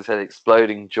kind of, as I said,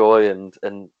 exploding joy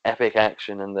and epic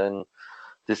action, and then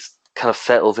this kind of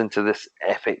settles into this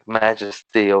epic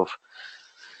majesty of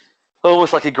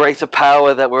almost like a greater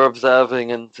power that we're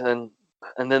observing, and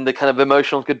then the kind of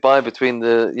emotional goodbye between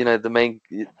the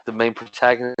main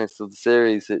protagonist of the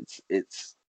series.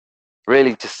 It's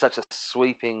really just such a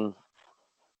sweeping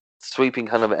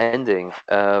kind of ending,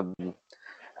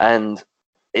 and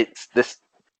it's this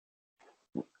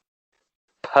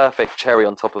perfect cherry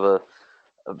on top of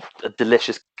a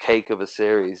delicious cake of a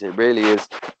series. It really is.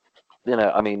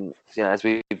 I mean, as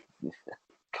we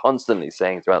constantly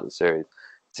saying throughout the series,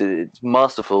 it's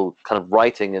masterful kind of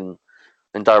writing and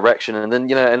direction, and then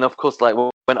and of course, like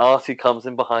when Artie comes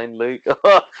in behind Luke,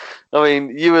 I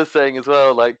mean, you were saying as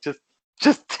well, like just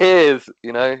tears,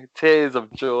 tears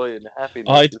of joy and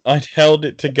happiness. I'd held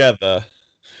it together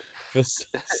for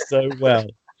so well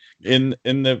in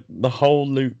the whole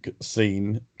Luke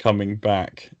scene coming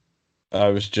back. I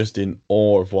was just in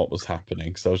awe of what was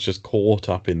happening, so I was just caught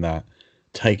up in that,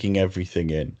 taking everything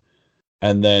in,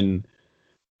 and then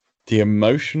the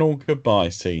emotional goodbye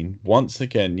scene. Once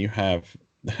again, you have,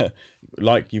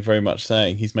 like you very much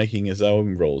saying, he's making his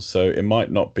own rules. So it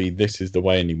might not be this is the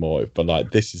way anymore, but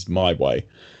like this is my way.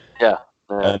 Yeah.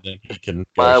 And then he can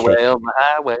go my way on the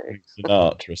highway.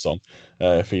 Sinatra song,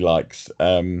 if he likes.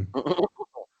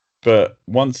 But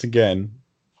once again,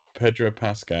 Pedro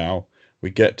Pascal,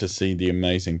 we get to see the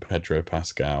amazing Pedro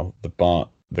Pascal,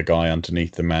 the guy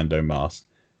underneath the Mando mask.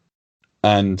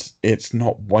 And it's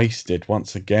not wasted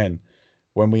once again.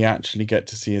 When we actually get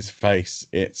to see his face,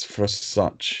 it's for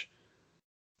such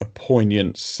a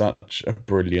poignant, such a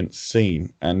brilliant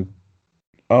scene. And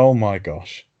oh my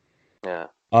gosh. Yeah.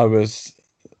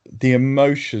 The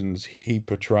emotions he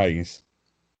portrays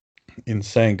in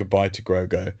saying goodbye to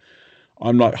Grogu.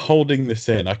 I'm like holding this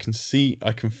in. I can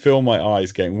feel my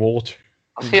eyes getting water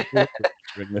in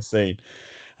the scene.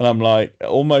 And I'm like,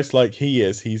 almost like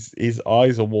his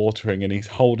eyes are watering and he's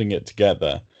holding it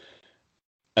together.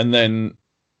 And then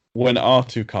when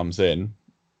R2 comes in,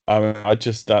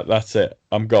 that's it.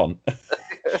 I'm gone.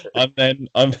 I'm then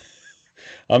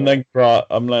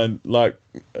like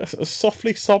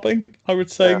softly sobbing, I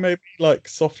would say. Yeah. Maybe like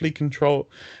softly trying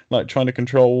to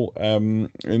control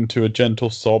into a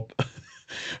gentle sob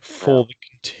for the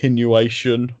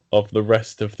continuation of the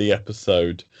rest of the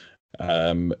episode.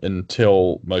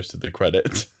 Until most of the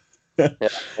credits. I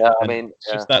mean,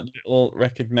 just that little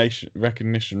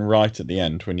recognition right at the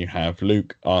end when you have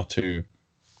Luke, R2,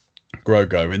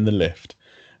 Grogu in the lift,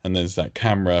 and there's that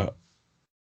camera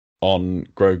on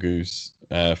Grogu's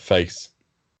face,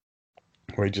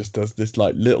 where he just does this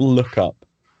like little look up,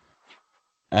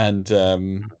 and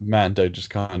Mando just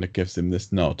kind of gives him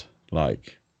this nod,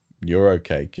 like, "You're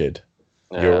okay, kid.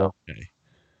 You're okay."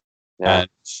 Yeah. And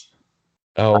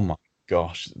oh my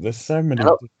gosh, there's so many.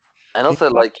 And also,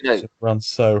 like, you know, run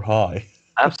so high.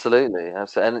 absolutely.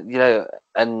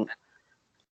 And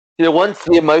once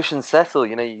the emotions settle,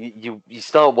 you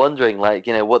start wondering, like,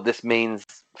 what this means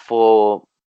for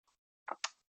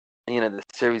the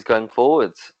series going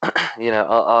forwards.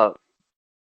 Are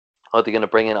they going to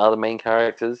bring in other main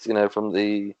characters? From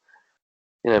the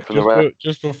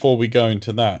Just before we go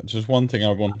into that, just one thing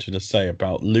I wanted to say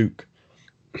about Luke.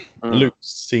 Luke's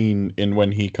scene in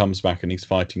when he comes back and he's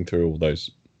fighting through all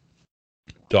those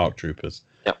Dark Troopers.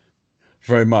 Yep.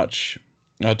 Very much,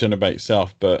 I don't know about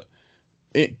yourself, but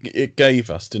it gave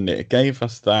us, didn't it? It gave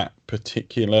us that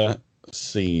particular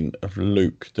scene of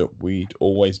Luke that we'd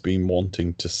always been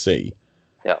wanting to see.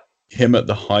 Yeah. Him at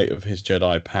the height of his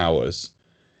Jedi powers,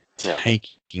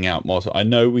 taking out Mos. I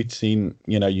know we'd seen,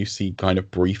 you see kind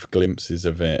of brief glimpses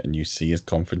of it, and you see his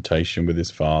confrontation with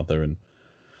his father and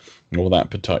all that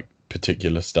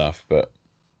particular stuff.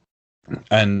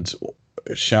 And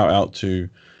shout out to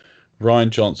Rian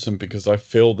Johnson, because I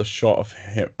feel the shot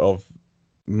of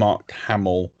Mark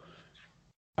Hamill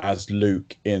as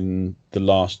Luke in The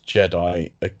Last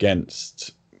Jedi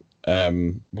against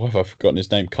what have I forgotten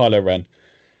his name? Kylo Ren.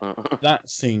 That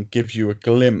scene gives you a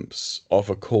glimpse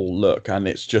of a cool look, and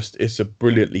it's a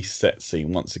brilliantly set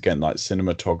scene once again, like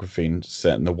cinematography and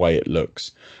set and the way it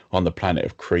looks on the planet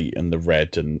of Crete and the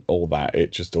red and all that.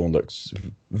 It just all looks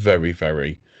very,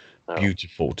 very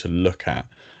beautiful to look at.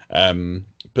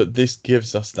 But this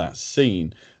gives us that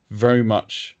scene very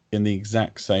much in the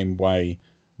exact same way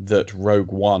that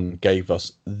Rogue One gave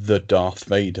us the Darth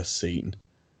Vader scene.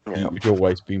 He'd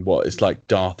always been it's like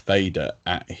Darth Vader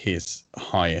at his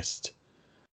highest,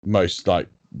 most like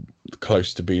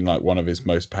close to being like one of his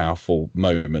most powerful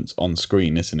moments on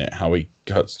screen, isn't it? How he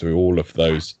cuts through all of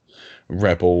those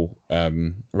rebel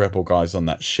guys on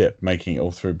that ship, making it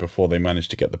all through before they manage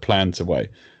to get the plans away.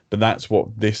 But that's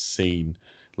what this scene,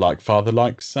 like father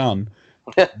like son,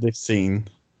 this scene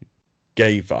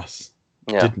gave us,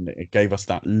 didn't it? It gave us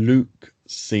that Luke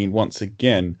scene once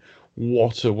again.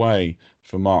 What a way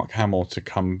for Mark Hamill to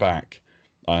come back.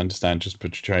 I understand just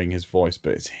portraying his voice,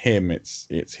 but it's him,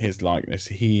 it's his likeness.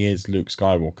 He is Luke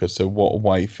Skywalker, so what a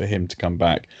way for him to come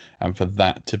back and for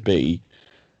that to be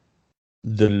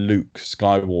the Luke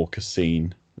Skywalker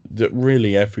scene that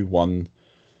really everyone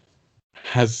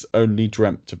has only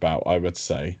dreamt about, I would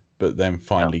say, but then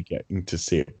finally getting to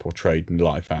see it portrayed in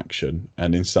live action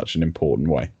and in such an important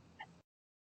way.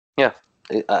 Yeah,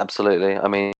 absolutely. I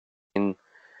mean,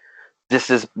 this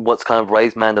is what's kind of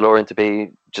raised Mandalorian to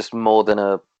be just more than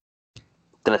a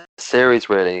series,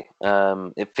 really.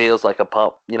 It feels like a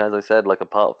part, as I said, like a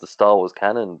part of the Star Wars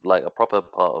canon, like a proper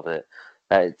part of it.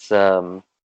 It's now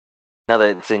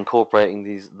that it's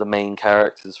incorporating the main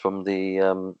characters from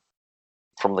the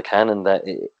canon,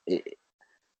 that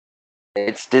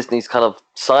it's Disney's kind of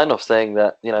sign off saying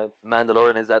that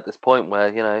Mandalorian is at this point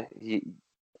where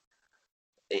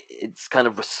it's kind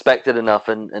of respected enough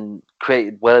and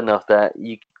created well enough that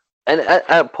at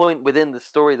a point within the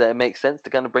story that it makes sense to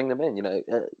kind of bring them in.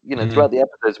 Throughout the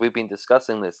episodes we've been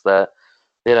discussing this, that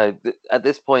at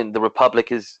this point the Republic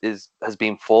has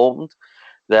been formed,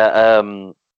 that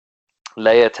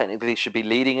Leia technically should be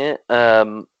leading it,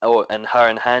 and her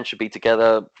and Han should be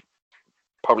together,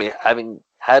 probably having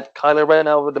had Kylo Ren,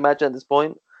 I would imagine, at this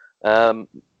point. Yeah,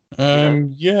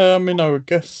 I mean, I would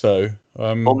guess so.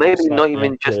 Or maybe not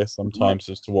even clear sometimes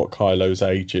as to what Kylo's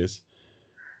age is.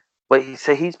 Wait,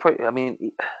 so he's probably. I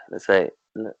mean, let's say.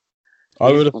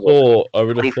 I would have thought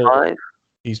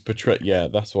he's portrayed. Yeah,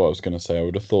 that's what I was going to say. I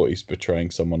would have thought he's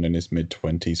portraying someone in his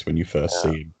mid-20s when you first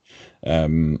see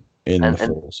him in The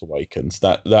Force Awakens.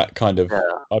 That kind of,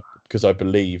 because I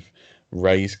believe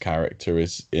Rey's character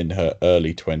is in her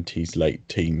early 20s, late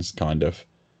teens kind of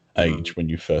age when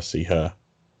you first see her.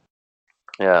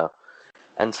 Yeah,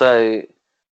 and so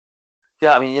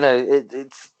I mean,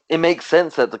 it makes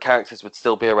sense that the characters would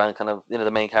still be around, kind of, the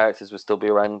main characters would still be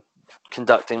around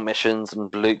conducting missions,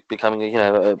 and Luke becoming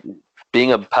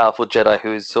being a powerful Jedi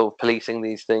who is sort of policing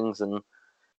these things and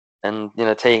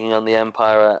taking on the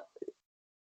Empire at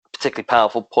particularly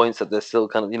powerful points, that there's still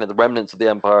kind of the remnants of the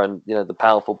Empire and the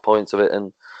powerful points of it.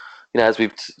 And as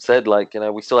we've said, like,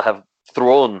 we still have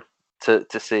Thrawn to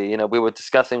see. We were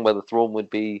discussing whether Thrawn would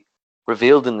be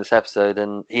revealed in this episode,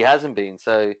 and he hasn't been.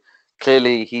 So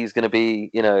clearly he's going to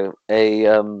be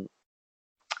a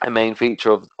main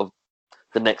feature of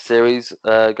the next series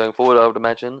going forward, I would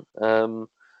imagine,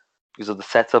 because of the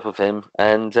setup of him.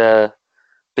 And but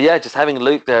yeah, just having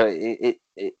Luke there,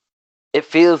 it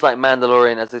feels like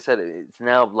Mandalorian. As I said, it's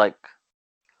now like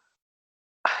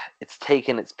it's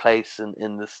taken its place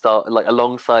in the start, like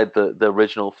alongside the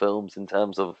original films in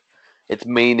terms of its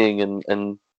meaning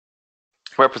and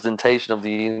representation of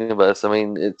the universe. I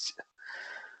mean,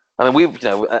 we've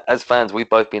as fans, we've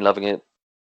both been loving it,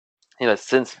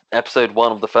 since episode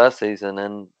 1 of the first season,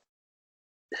 and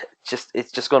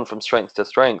it's just gone from strength to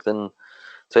strength, and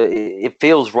so it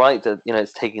feels right that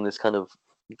it's taking this kind of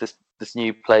this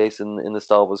new place in the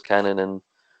Star Wars canon, and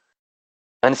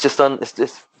it's just done.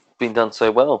 It's been done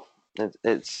so well.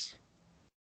 It's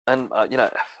and I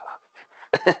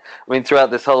mean,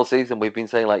 throughout this whole season, we've been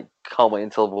saying like, can't wait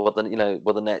until what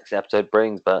the next episode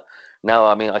brings. But now,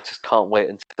 I mean, I just can't wait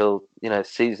until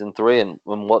season 3 and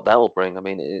what that will bring. I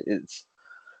mean, it's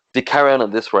to carry on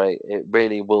at this rate, it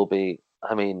really will be.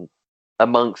 I mean,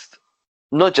 amongst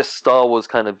not just Star Wars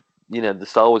kind of the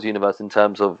Star Wars universe in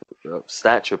terms of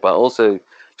stature, but also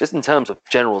just in terms of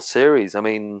general series. I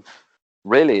mean,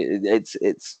 really,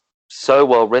 it's so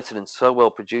well written and so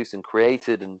well produced and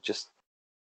created, and just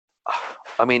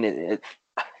I mean,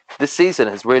 this season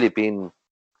has really been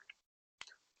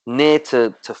near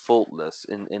to faultless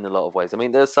in a lot of ways. I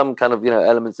mean, there's some kind of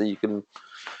elements that you can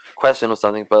question or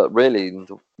something, but really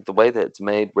the way that it's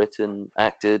made, written,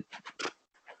 acted,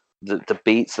 the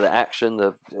beats, the action,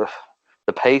 the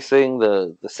pacing,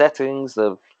 the settings,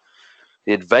 the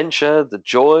adventure, the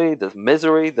joy, the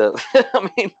misery, I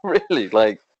mean, really,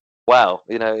 like, wow,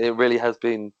 it really has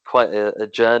been quite a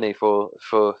journey for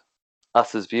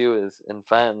us as viewers and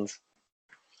fans.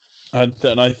 And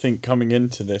then I think coming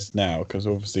into this now, because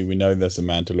obviously we know there's a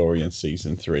Mandalorian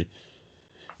season 3,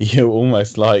 you're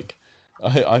almost like,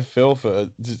 I feel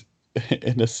for,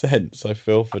 in a sense, I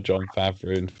feel for Jon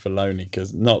Favreau and Filoni,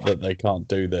 because not that they can't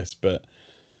do this, but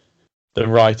the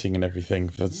writing and everything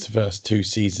for the first 2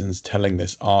 seasons, telling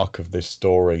this arc of this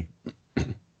story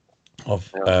of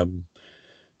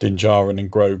Din Djarin and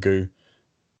Grogu.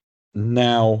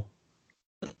 Now,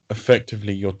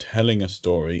 effectively, you're telling a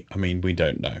story. I mean, we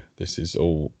don't know. This is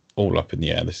all up in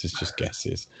the air. This is just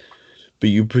guesses. But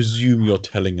you presume you're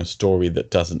telling a story that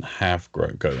doesn't have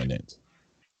Grogu in it.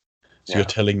 So you're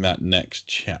telling that next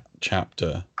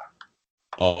chapter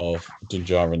of Din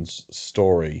Djarin's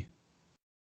story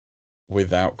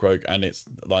without Grogu, and it's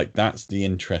like that's the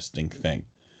interesting thing.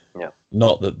 Yeah.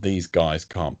 Not that these guys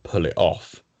can't pull it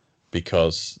off,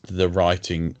 because the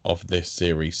writing of this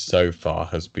series so far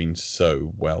has been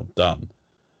so well done.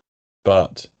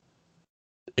 But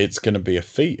it's going to be a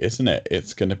feat, isn't it?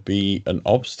 It's going to be an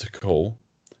obstacle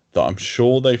that I'm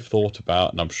sure they've thought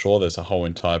about, and I'm sure there's a whole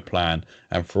entire plan.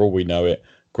 And for all we know,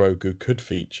 Grogu could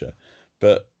feature.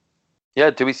 But yeah,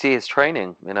 do we see his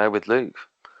training? With Luke.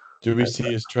 Do we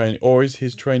see his training, or is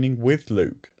his training with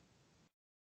Luke?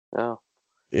 Yeah.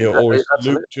 Or is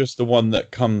Luke just the one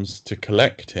that comes to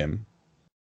collect him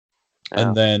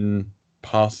and then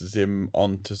passes him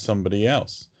on to somebody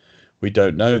else? We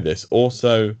don't know this.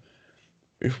 Also,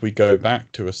 if we go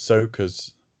back to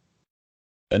Ahsoka's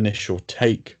initial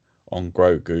take on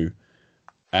Grogu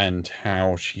and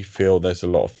how she feels there's a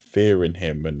lot of fear in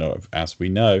him, and as we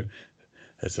know,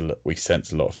 we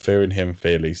sense a lot of fear in him,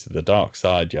 fear leads to the dark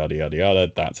side, yada yada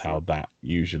yada. That's how that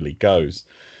usually goes.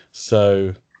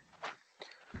 So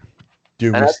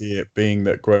do we see it being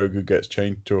that Grogu gets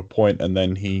changed to a point and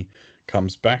then he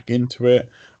comes back into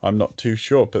it? I'm not too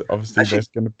sure, but obviously there's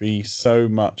going to be so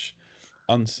much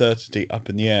uncertainty up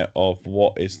in the air of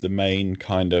what is the main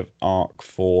kind of arc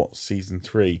for season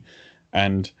 3.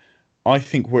 And I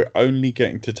think we're only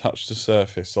getting to touch the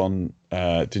surface on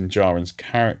Din Djarin's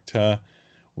character.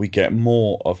 We get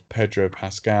more of Pedro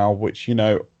Pascal, which,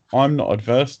 I'm not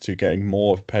adverse to getting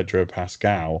more of Pedro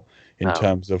Pascal in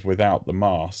terms of without the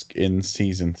mask in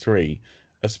season 3,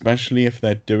 especially if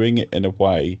they're doing it in a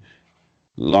way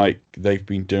like they've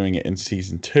been doing it in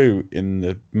season 2. In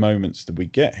the moments that we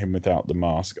get him without the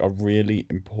mask are really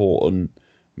important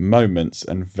moments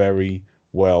and very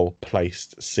well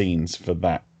placed scenes for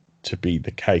that to be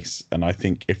the case. And I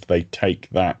think if they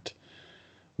take that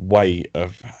way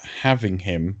of having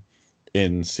him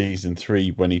in season 3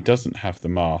 when he doesn't have the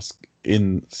mask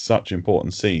in such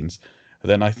important scenes,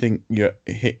 then I think you're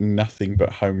hitting nothing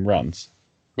but home runs.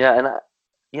 Yeah, and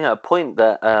a point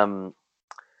that I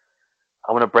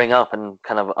want to bring up and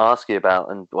kind of ask you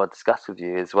about and discuss with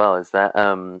you as well is that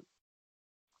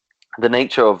the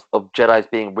nature of Jedis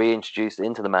being reintroduced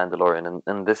into the Mandalorian,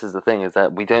 and this is the thing, is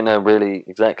that we don't know really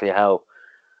exactly how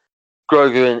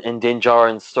Grogu and Din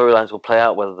Djarin's storylines will play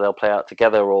out, whether they'll play out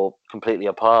together or completely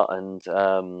apart, and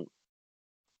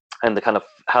the kind of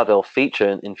how they'll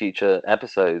feature in future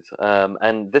episodes.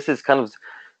 And this is kind of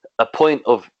a point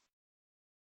of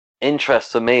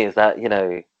interest for me, is that, you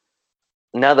know,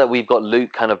 now that we've got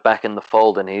Luke kind of back in the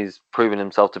fold and he's proven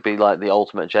himself to be like the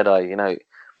ultimate Jedi, you know,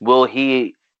 will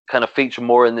he kind of feature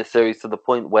more in this series to the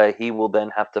point where he will then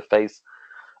have to face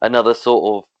another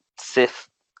sort of Sith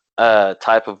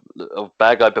type of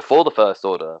bad guy before the First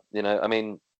Order? You know, I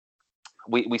mean,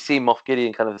 we see Moff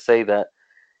Gideon kind of say that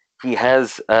he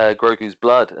has Grogu's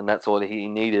blood, and that's all he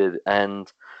needed. And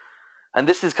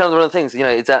this is kind of one of the things, you know,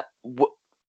 it's that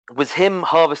was him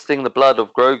harvesting the blood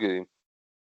of Grogu.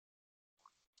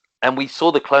 And we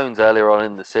saw the clones earlier on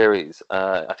in the series,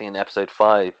 I think in episode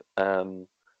 5.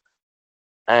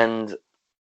 And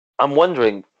I'm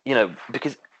wondering, you know,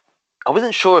 because I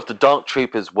wasn't sure if the Dark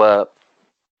Troopers were...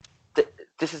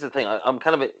 This is the thing, I'm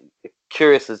kind of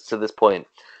curious as to this point.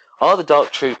 Are the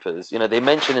Dark Troopers, you know, they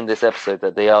mention in this episode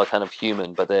that they are kind of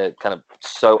human, but they're kind of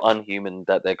so unhuman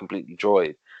that they're completely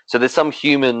droid. So there's some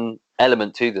human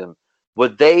element to them. Were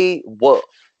they what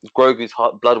Grogu's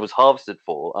blood was harvested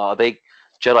for? Are they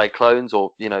Jedi clones,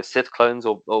 or, you know, Sith clones,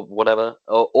 or whatever?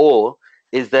 Or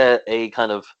is there a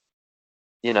kind of,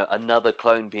 you know, another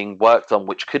clone being worked on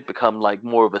which could become like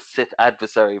more of a Sith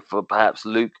adversary for perhaps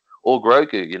Luke or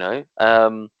Grogu, you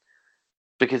know?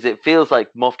 Because it feels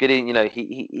like Moff Gideon, you know,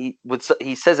 he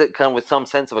says it kind of with some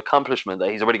sense of accomplishment that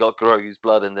he's already got Grogu's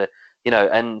blood, and the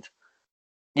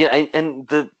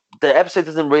episode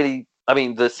doesn't really, I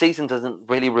mean, the season doesn't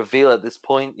really reveal at this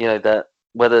point, you know, that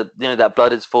whether, you know, that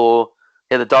blood is for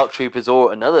the Dark Troopers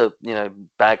or another, you know,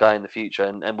 bad guy in the future.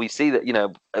 And we see that, you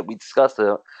know, we discussed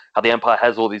how the Empire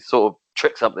has all these sort of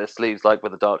tricks up their sleeves, like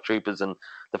with the Dark Troopers, and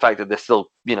the fact that they're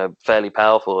still, you know, fairly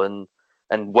powerful and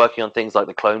working on things like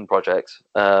the clone projects.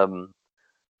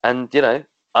 And, you know,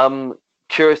 I'm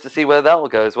curious to see where that will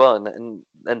go as well,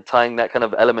 and tying that kind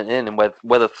of element in, and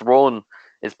whether Thrawn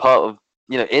is part of,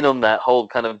 you know, in on that whole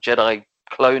kind of Jedi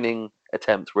cloning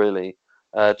attempt, really,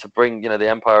 to bring, you know, the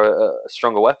Empire a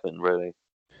stronger weapon, really.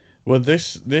 Well,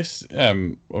 this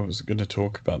I was going to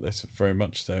talk about this very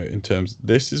much so, in terms,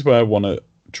 this is where I want to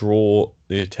draw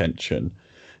the attention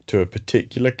to a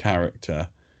particular character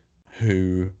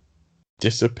who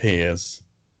disappears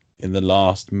in the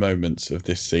last moments of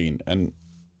this scene. And,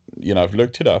 you know, I've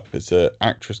looked it up. It's an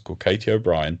actress called Katie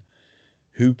O'Brien,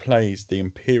 who plays the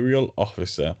Imperial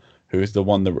officer, who is the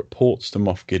one that reports to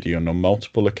Moff Gideon on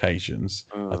multiple occasions.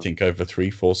 I think over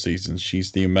 3-4 seasons.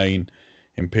 She's the main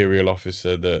Imperial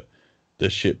officer that the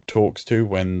ship talks to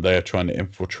when they're trying to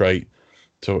infiltrate,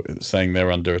 saying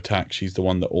they're under attack. She's the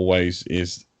one that always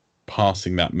is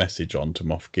passing that message on to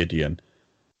Moff Gideon,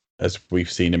 as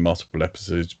we've seen in multiple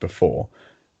episodes before.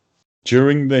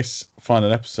 During this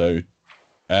final episode,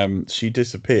 she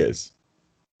disappears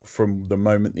from the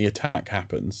moment the attack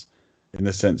happens, in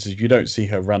the sense that you don't see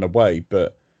her run away,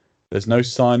 but there's no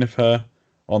sign of her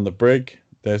on the brig.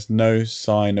 There's no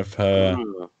sign of her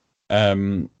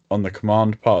on the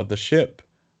command part of the ship.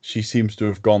 She seems to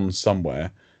have gone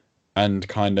somewhere. And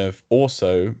kind of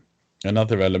also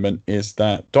another element is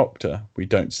that Doctor we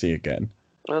don't see again.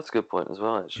 Well, that's a good point as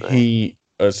well, actually. He,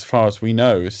 as far as we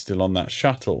know, is still on that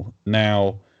shuttle.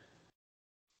 Now,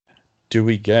 do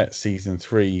we get season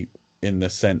 3 in the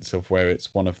sense of where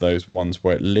it's one of those ones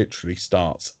where it literally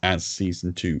starts as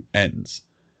season 2 ends?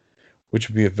 Which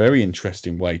would be a very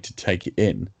interesting way to take it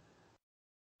in,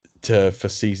 for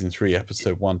season 3,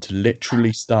 episode 1, to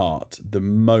literally start the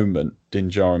moment Din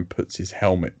Djarin puts his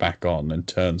helmet back on and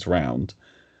turns round,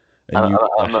 and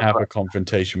you have a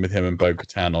confrontation with him and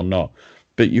Bo-Katan or not.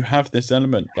 But you have this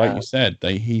element, like you said,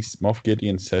 Moff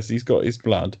Gideon says he's got his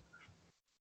blood.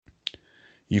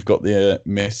 You've got the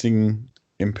missing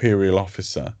Imperial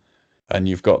officer, and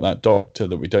you've got that Doctor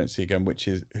that we don't see again,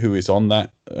 who is on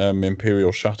that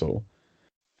Imperial shuttle.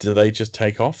 Do they just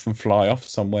take off and fly off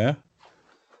somewhere?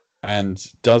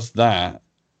 And does that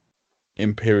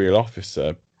Imperial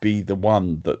officer be the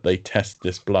one that they test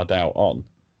this blood out on?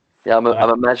 Yeah, I'm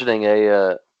imagining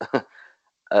the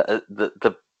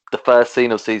first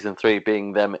scene of season 3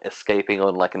 being them escaping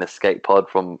on like an escape pod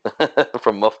from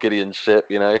Moff Gideon's ship,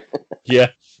 you know. Yeah.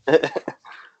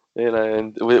 You know,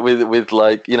 and with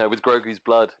like, you know, with Grogu's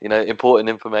blood, you know, important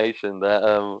information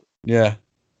that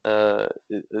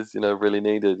is, you know, really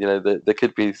needed. You know, there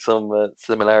could be some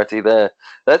similarity there.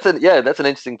 That's an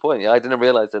interesting point. Yeah, I didn't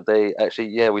realize that they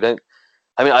actually. We don't.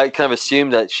 I mean, I kind of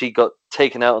assumed that she got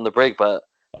taken out on the brig, but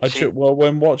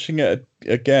when watching it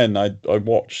again, I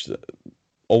watched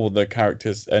all the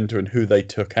characters enter and who they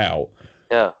took out.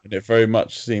 Yeah. And it very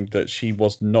much seemed that she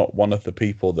was not one of the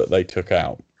people that they took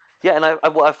out. Yeah, and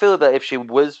I feel that if she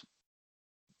was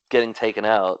getting taken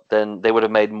out, then they would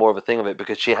have made more of a thing of it,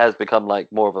 because she has become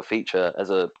like more of a feature as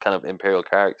a kind of Imperial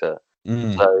character.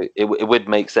 So it would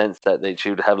make sense that they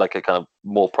should have like a kind of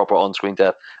more proper on-screen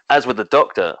death, as with the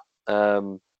Doctor.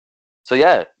 So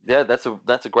yeah, that's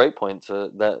a great point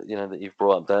that that you've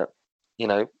brought up,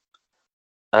 that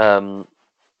um,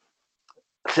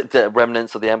 the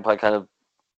remnants of the Empire kind of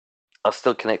are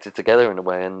still connected together in a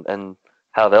way, and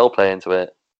how they'll play into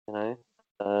it.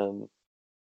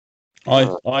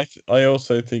 I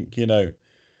also think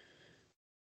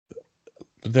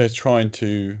they're trying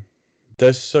to.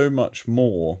 There's so much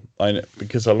more,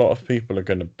 because a lot of people are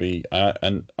going to be,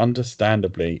 and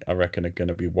understandably, I reckon, are going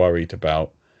to be worried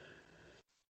about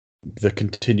the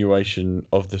continuation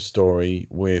of the story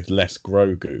with less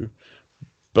Grogu.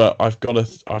 But I've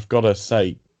got to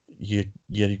say, you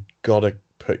got to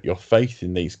put your faith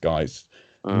in these guys,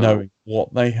 knowing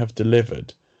what they have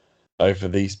delivered over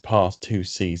these past 2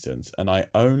 seasons, and I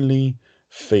only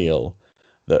feel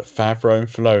that Favreau and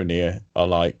Filoni are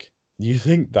like, you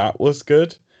think that was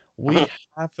good? We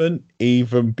haven't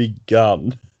even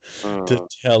begun to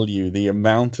tell you the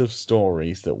amount of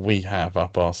stories that we have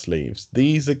up our sleeves.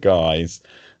 These are guys,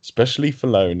 especially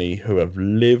Filoni, who have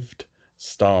lived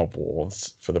Star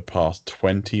Wars for the past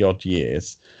 20 odd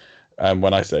years. And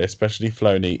when I say especially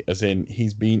Filoni, as in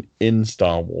he's been in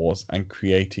Star Wars and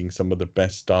creating some of the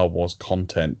best Star Wars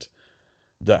content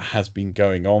that has been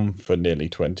going on for nearly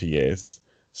 20 years.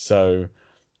 So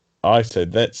I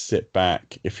said, let's sit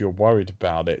back. If you're worried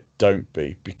about it, don't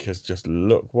be, because just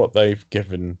look what they've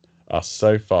given us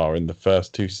so far in the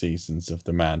first 2 seasons of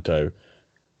The Mando.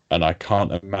 And I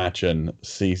can't imagine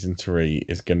season 3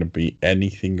 is going to be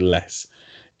anything less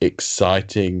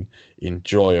exciting,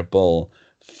 enjoyable,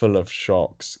 full of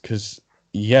shocks. Because,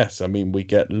 yes, I mean, we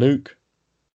get Luke,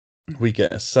 we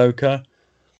get Ahsoka,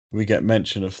 we get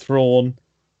mention of Thrawn,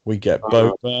 we get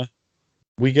Boba.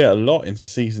 We get a lot in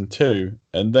season 2,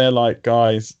 and they're like,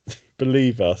 guys,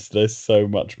 believe us, there's so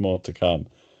much more to come.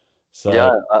 So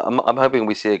yeah, I'm hoping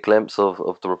we see a glimpse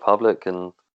of the Republic,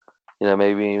 and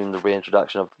maybe even the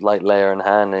reintroduction of like Leia and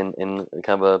Han in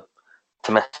kind of a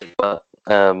thematic but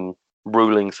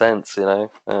ruling sense.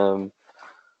 There's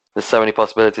so many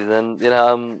possibilities, and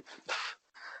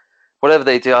whatever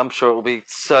they do, I'm sure it will be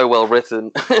so well written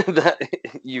that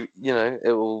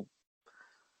it will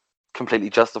completely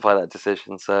justify that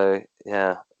decision. So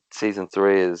yeah, season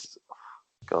 3 is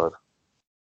God.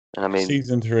 And I mean,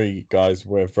 season 3, guys,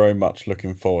 we're very much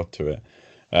looking forward to it.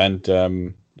 And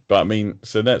but I mean,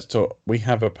 so let's talk. We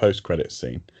have a post-credit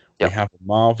scene. We have a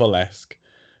Marvel-esque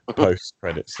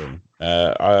post-credit scene.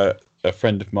 A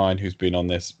friend of mine who's been on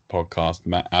this podcast,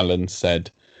 Matt Allen, said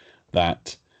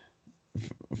that,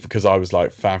 because I was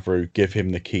like, Favreau, give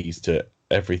him the keys to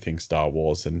everything Star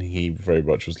Wars, and he very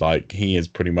much was like, he is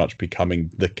pretty much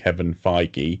becoming the Kevin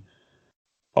Feige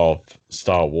of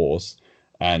Star Wars.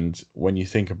 And when you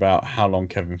think about how long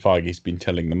Kevin Feige's been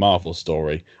telling the Marvel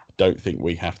story, I don't think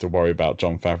we have to worry about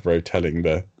Jon Favreau telling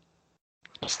the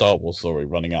Star Wars story,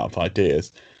 running out of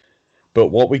ideas. But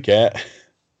what we get,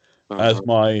 as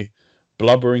my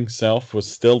blubbering self was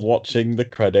still watching the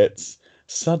credits,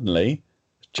 suddenly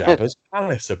Jabba's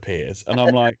palace appears, and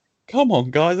I'm like, come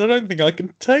on, guys, I don't think I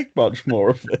can take much more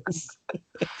of this.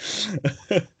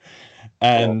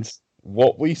 And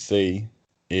what we see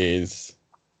is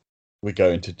we go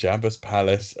into Jabba's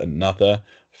palace, another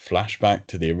flashback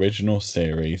to the original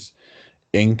series.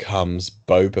 In comes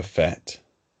Boba Fett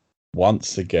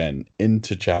once again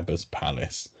into Jabba's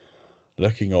palace,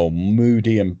 looking all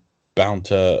moody and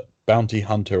bounty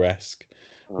hunter-esque,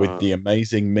 with the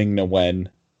amazing Ming-Na Wen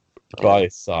by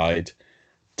his side,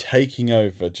 taking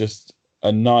over, just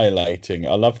annihilating.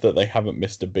 I love that they haven't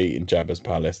missed a beat in Jabba's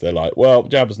palace. They're like, well,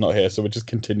 Jabba's not here, so we'll just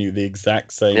continue the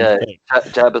exact same thing.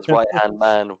 Jabba's right-hand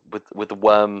man with the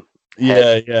worm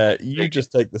head. Yeah, you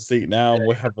just take the seat now, and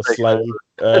we'll have a slave.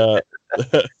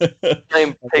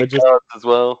 Same pig cards as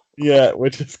well. Yeah, we're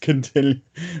continuing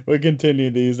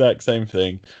the exact same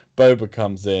thing. Boba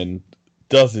comes in,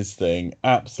 does his thing,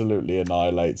 absolutely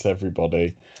annihilates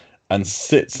everybody, and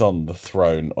sits on the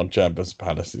throne, on Jabba's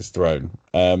palace's throne.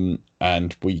 And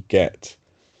we get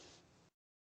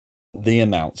the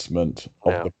announcement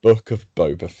of the Book of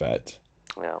Boba Fett.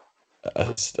 Yeah.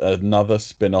 Another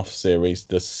spin-off series,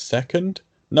 the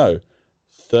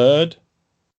third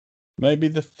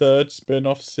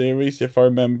spin-off series, if I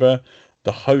remember.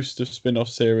 The host of spin-off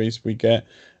series we get.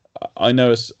 I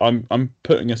know I'm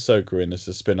putting Ahsoka in as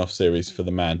a spin-off series for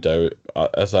the Mando.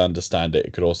 As I understand it,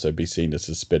 it could also be seen as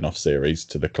a spin-off series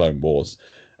to the Clone Wars.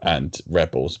 and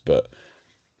Rebels, but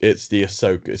it's the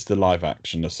Ahsoka, it's the live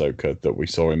action Ahsoka that we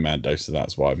saw in Mando, so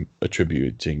that's why I'm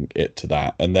attributing it to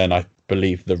that. And then I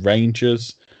believe the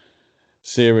Rangers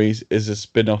series is a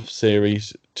spin-off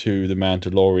series to the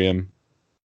Mandalorian,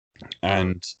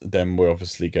 and then we're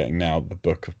obviously getting now the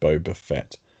Book of Boba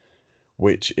Fett,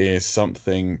 which is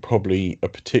something, probably a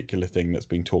particular thing that's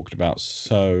been talked about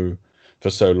for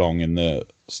so long in the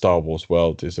Star Wars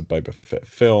world, is a Boba Fett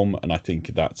film, and I think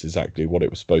that's exactly what it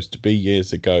was supposed to be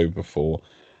years ago before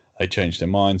they changed their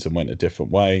minds and went a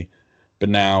different way. But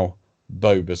now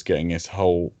Boba's getting his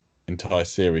whole entire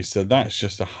series, so that's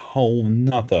just a whole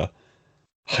nother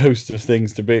host of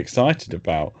things to be excited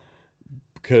about,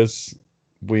 because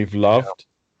we've loved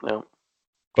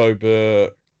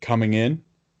Boba coming in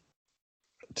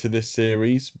to this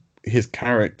series. His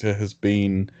character has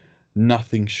been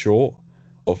nothing short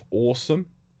of awesome,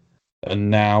 and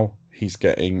now he's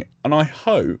getting, and I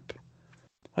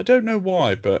don't know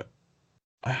why, but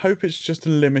I hope it's just a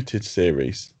limited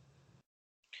series.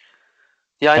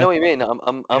 Yeah, I know what you mean.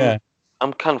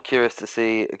 I'm kind of curious to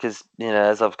see, because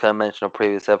as I've kind of mentioned on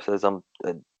previous episodes, I'm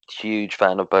a huge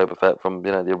fan of Boba Fett from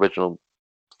the original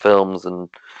films, and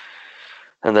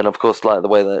then of course like the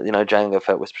way that Jango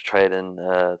Fett was portrayed in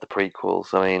the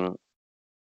prequels. I mean,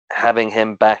 having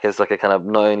him back as like a kind of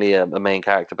not only a main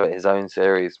character but his own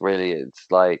series, really, it's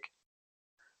like,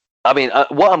 I mean,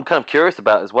 what I'm kind of curious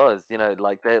about as well is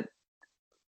like they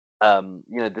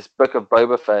this Book of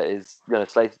Boba Fett is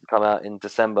slated to come out in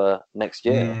December next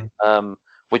year,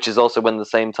 which is also when the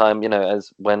same time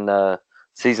as when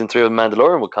season 3 of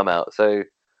Mandalorian will come out. So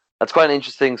that's quite an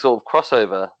interesting sort of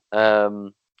crossover,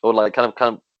 or like kind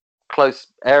of close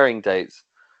airing dates.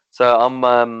 So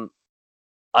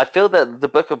I feel that the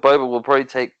Book of Boba will probably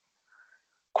take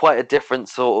quite a different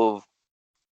sort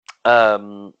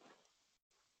of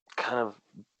kind of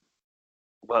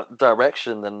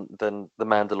direction than the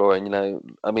Mandalorian.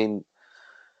 I mean,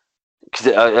 because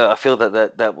I feel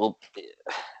that will,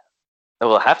 it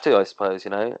will have to, I suppose.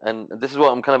 And this is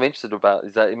what I'm kind of interested about,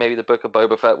 is that maybe the Book of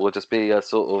Boba Fett will just be a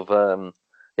sort of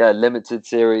limited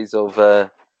series of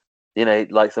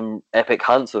like some epic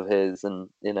hunts of his, and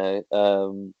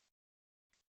in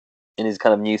his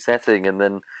kind of new setting, and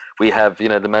then we have the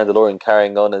Mandalorian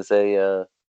carrying on as a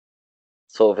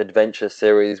sort of adventure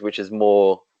series, which is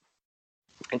more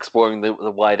exploring the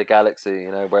wider galaxy,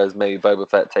 whereas maybe Boba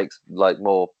Fett takes like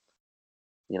more,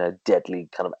 deadly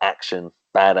kind of action,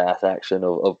 badass action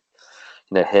of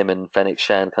him and Fennec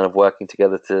Shand kind of working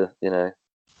together to.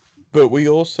 But we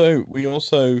also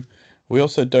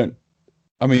don't.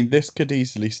 I mean, this could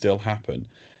easily still happen.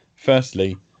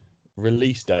 Firstly,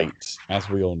 release dates, as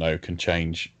we all know, can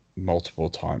change multiple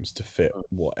times to fit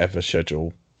whatever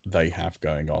schedule they have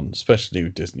going on, especially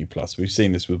with Disney Plus. We've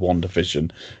seen this with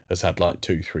WandaVision, has had like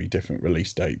 2-3 different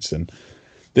release dates, and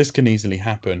this can easily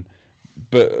happen.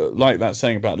 But like that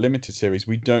saying about limited series,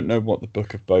 we don't know what the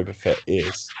Book of Boba Fett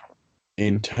is,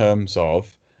 in terms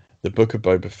of the Book of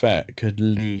Boba Fett could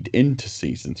lead into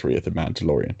season 3 of The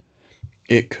Mandalorian.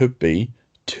 It could be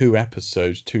 2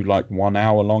 episodes, 2 like 1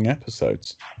 hour long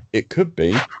episodes. It could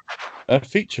be a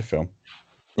feature film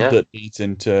that leads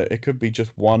into, it could be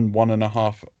just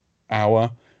 1.5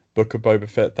 hour Book of Boba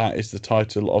Fett. That is the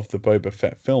title of the Boba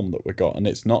Fett film that we got, and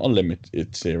it's not a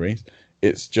limited series,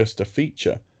 it's just a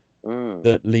feature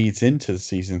that leads into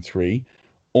season 3,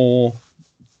 or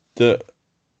that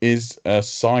is a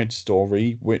side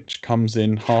story which comes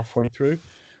in halfway through.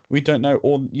 We don't know.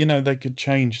 Or they could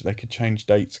change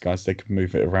dates, guys. They could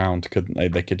move it around, couldn't they?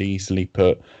 They could easily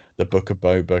put the Book of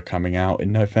Boba coming out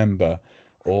in November,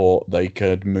 or they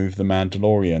could move the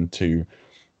Mandalorian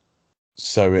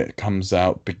so it comes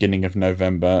out beginning of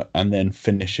November and then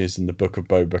finishes, and the Book of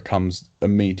Boba comes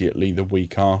immediately the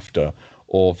week after,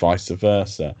 or vice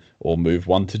versa, or move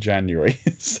one to January.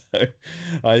 So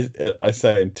I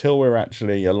say, until we're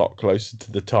actually a lot closer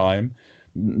to the time,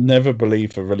 never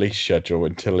believe the release schedule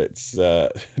until it's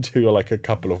to like a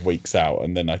couple of weeks out,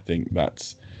 and then I think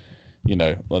that's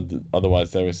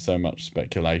otherwise there is so much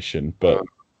speculation. But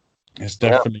it's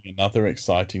definitely another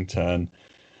exciting turn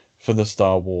for the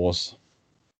Star Wars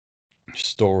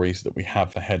stories that we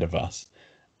have ahead of us.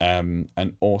 And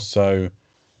also,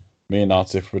 me and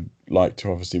Artif would like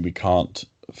to, obviously we can't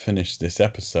finish this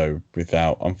episode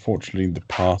without, unfortunately, the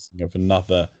passing of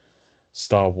another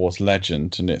Star Wars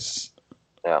legend, and it's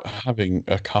having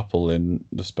a couple in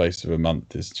the space of a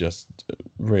month is just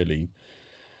really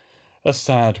a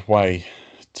sad way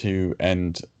to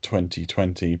end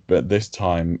 2020. But this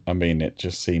time, I mean, it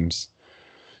just seems,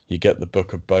 you get the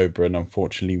Book of Boba, and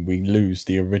unfortunately we lose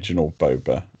the original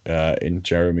Boba in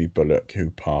Jeremy Bulloch, who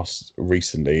passed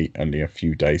recently, only a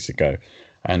few days ago.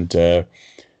 And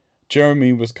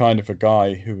Jeremy was kind of a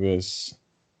guy who was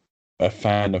a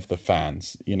fan of the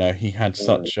fans. You know, he had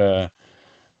such a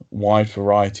wide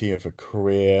variety of a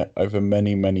career over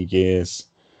many, many years,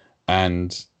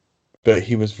 but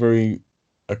he was very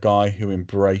a guy who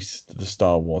embraced the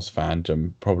Star Wars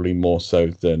fandom, probably more so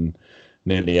than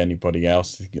nearly anybody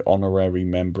else. The honorary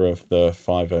member of the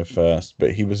 501st,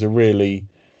 but he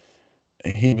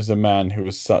was a man who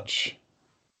was such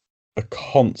a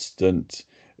constant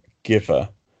giver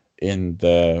in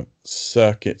the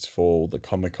circuits for the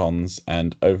Comic-Cons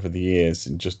and over the years,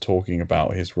 and just talking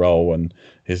about his role and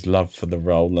his love for the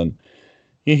role. And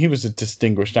he was a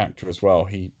distinguished actor as well.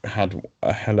 He had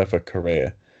a hell of a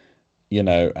career, you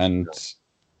know, and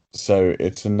so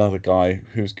it's another guy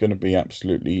who's going to be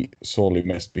absolutely sorely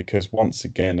missed, because once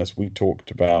again, as we talked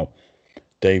about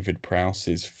David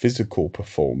Prowse's physical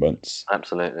performance,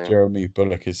 absolutely, Jeremy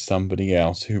Bulloch is somebody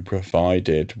else who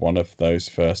provided one of those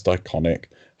first iconic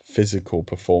physical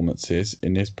performances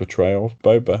in his portrayal of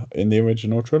Boba in the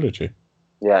original trilogy.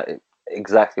 Yeah,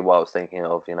 exactly what I was thinking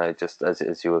of. You know, just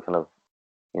as you were kind of,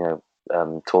 you know,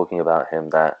 talking about him,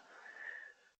 that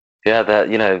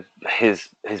you know, his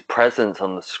presence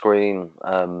on the screen.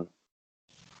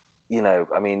 You know,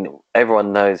 I mean,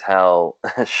 everyone knows how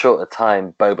short a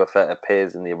time Boba Fett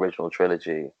appears in the original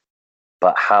trilogy,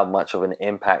 but how much of an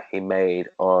impact he made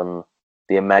on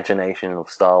the imagination of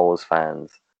Star Wars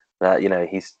fans. That, you know,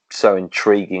 he's so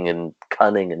intriguing and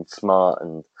cunning and smart,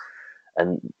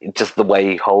 and just the way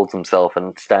he holds himself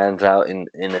and stands out in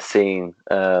a scene.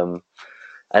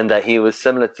 And that he was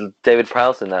similar to David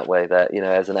Prowse in that way, that, you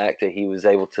know, as an actor, he was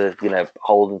able to, you know,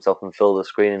 hold himself and fill the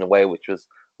screen in a way which was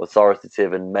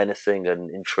authoritative and menacing and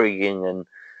intriguing,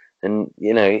 and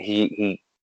you know, he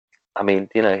I mean,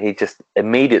 you know, he just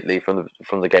immediately from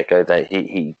the get-go, that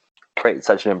he created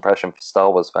such an impression for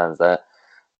Star Wars fans that,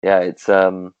 yeah,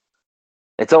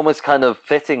 it's almost kind of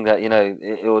fitting that, you know,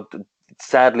 it's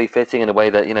sadly fitting in a way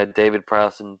that, you know, David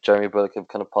Prowse and Jeremy Bulloch have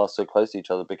kind of passed so close to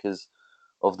each other because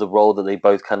of the role that they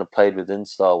both kind of played within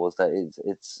Star Wars. That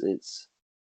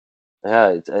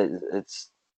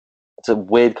it's a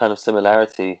weird kind of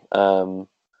similarity, and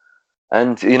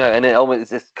you know, and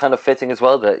it's kind of fitting as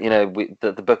well that, you know,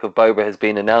 the Book of Boba has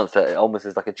been announced, that it almost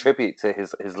is like a tribute to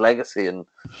his legacy, and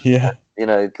Yeah, you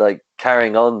know, like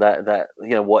carrying on that you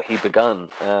know, what he begun.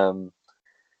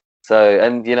 So,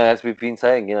 and you know, as we've been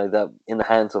saying, you know, that in the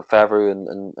hands of Favreau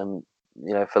and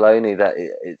you know, Filoni, that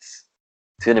it's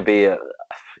going to be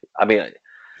I mean,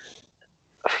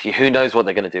 who knows what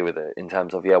they're going to do with it in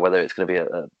terms of, yeah, whether it's going to be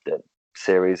a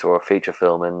series or a feature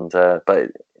film, and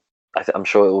but I'm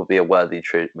sure it will be a worthy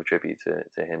tribute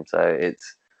to him. So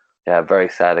it's, yeah, very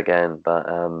sad again, but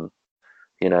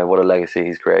you know, what a legacy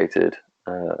he's created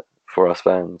for us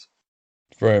fans.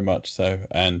 very much so.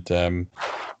 And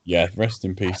yeah, rest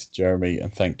in peace, Jeremy,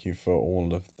 and thank you for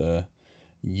all of the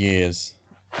years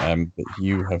that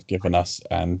you have given us,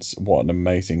 and what an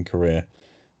amazing career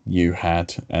you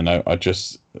had. And I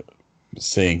just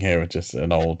seeing here just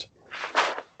an old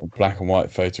black and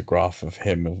white photograph of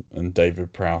him and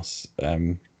David Prowse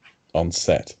on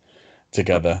set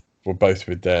together. We're both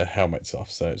with their helmets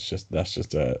off, so that's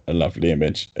just a lovely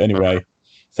image. Anyway,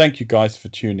 thank you guys for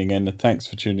tuning in, and thanks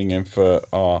for tuning in for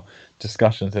our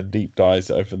discussions and deep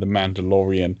dives over The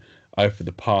Mandalorian over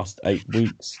the past 8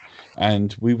 weeks.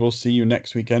 And we will see you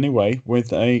next week anyway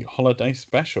with a holiday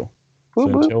special. So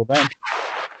until then.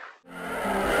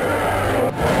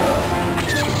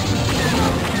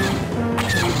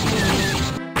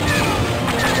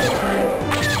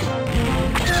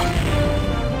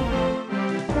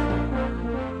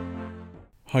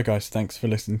 Hi guys, thanks for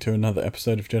listening to another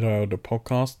episode of Jedi Order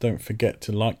Podcast. Don't forget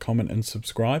to like, comment and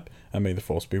subscribe, and may the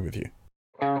Force be with you.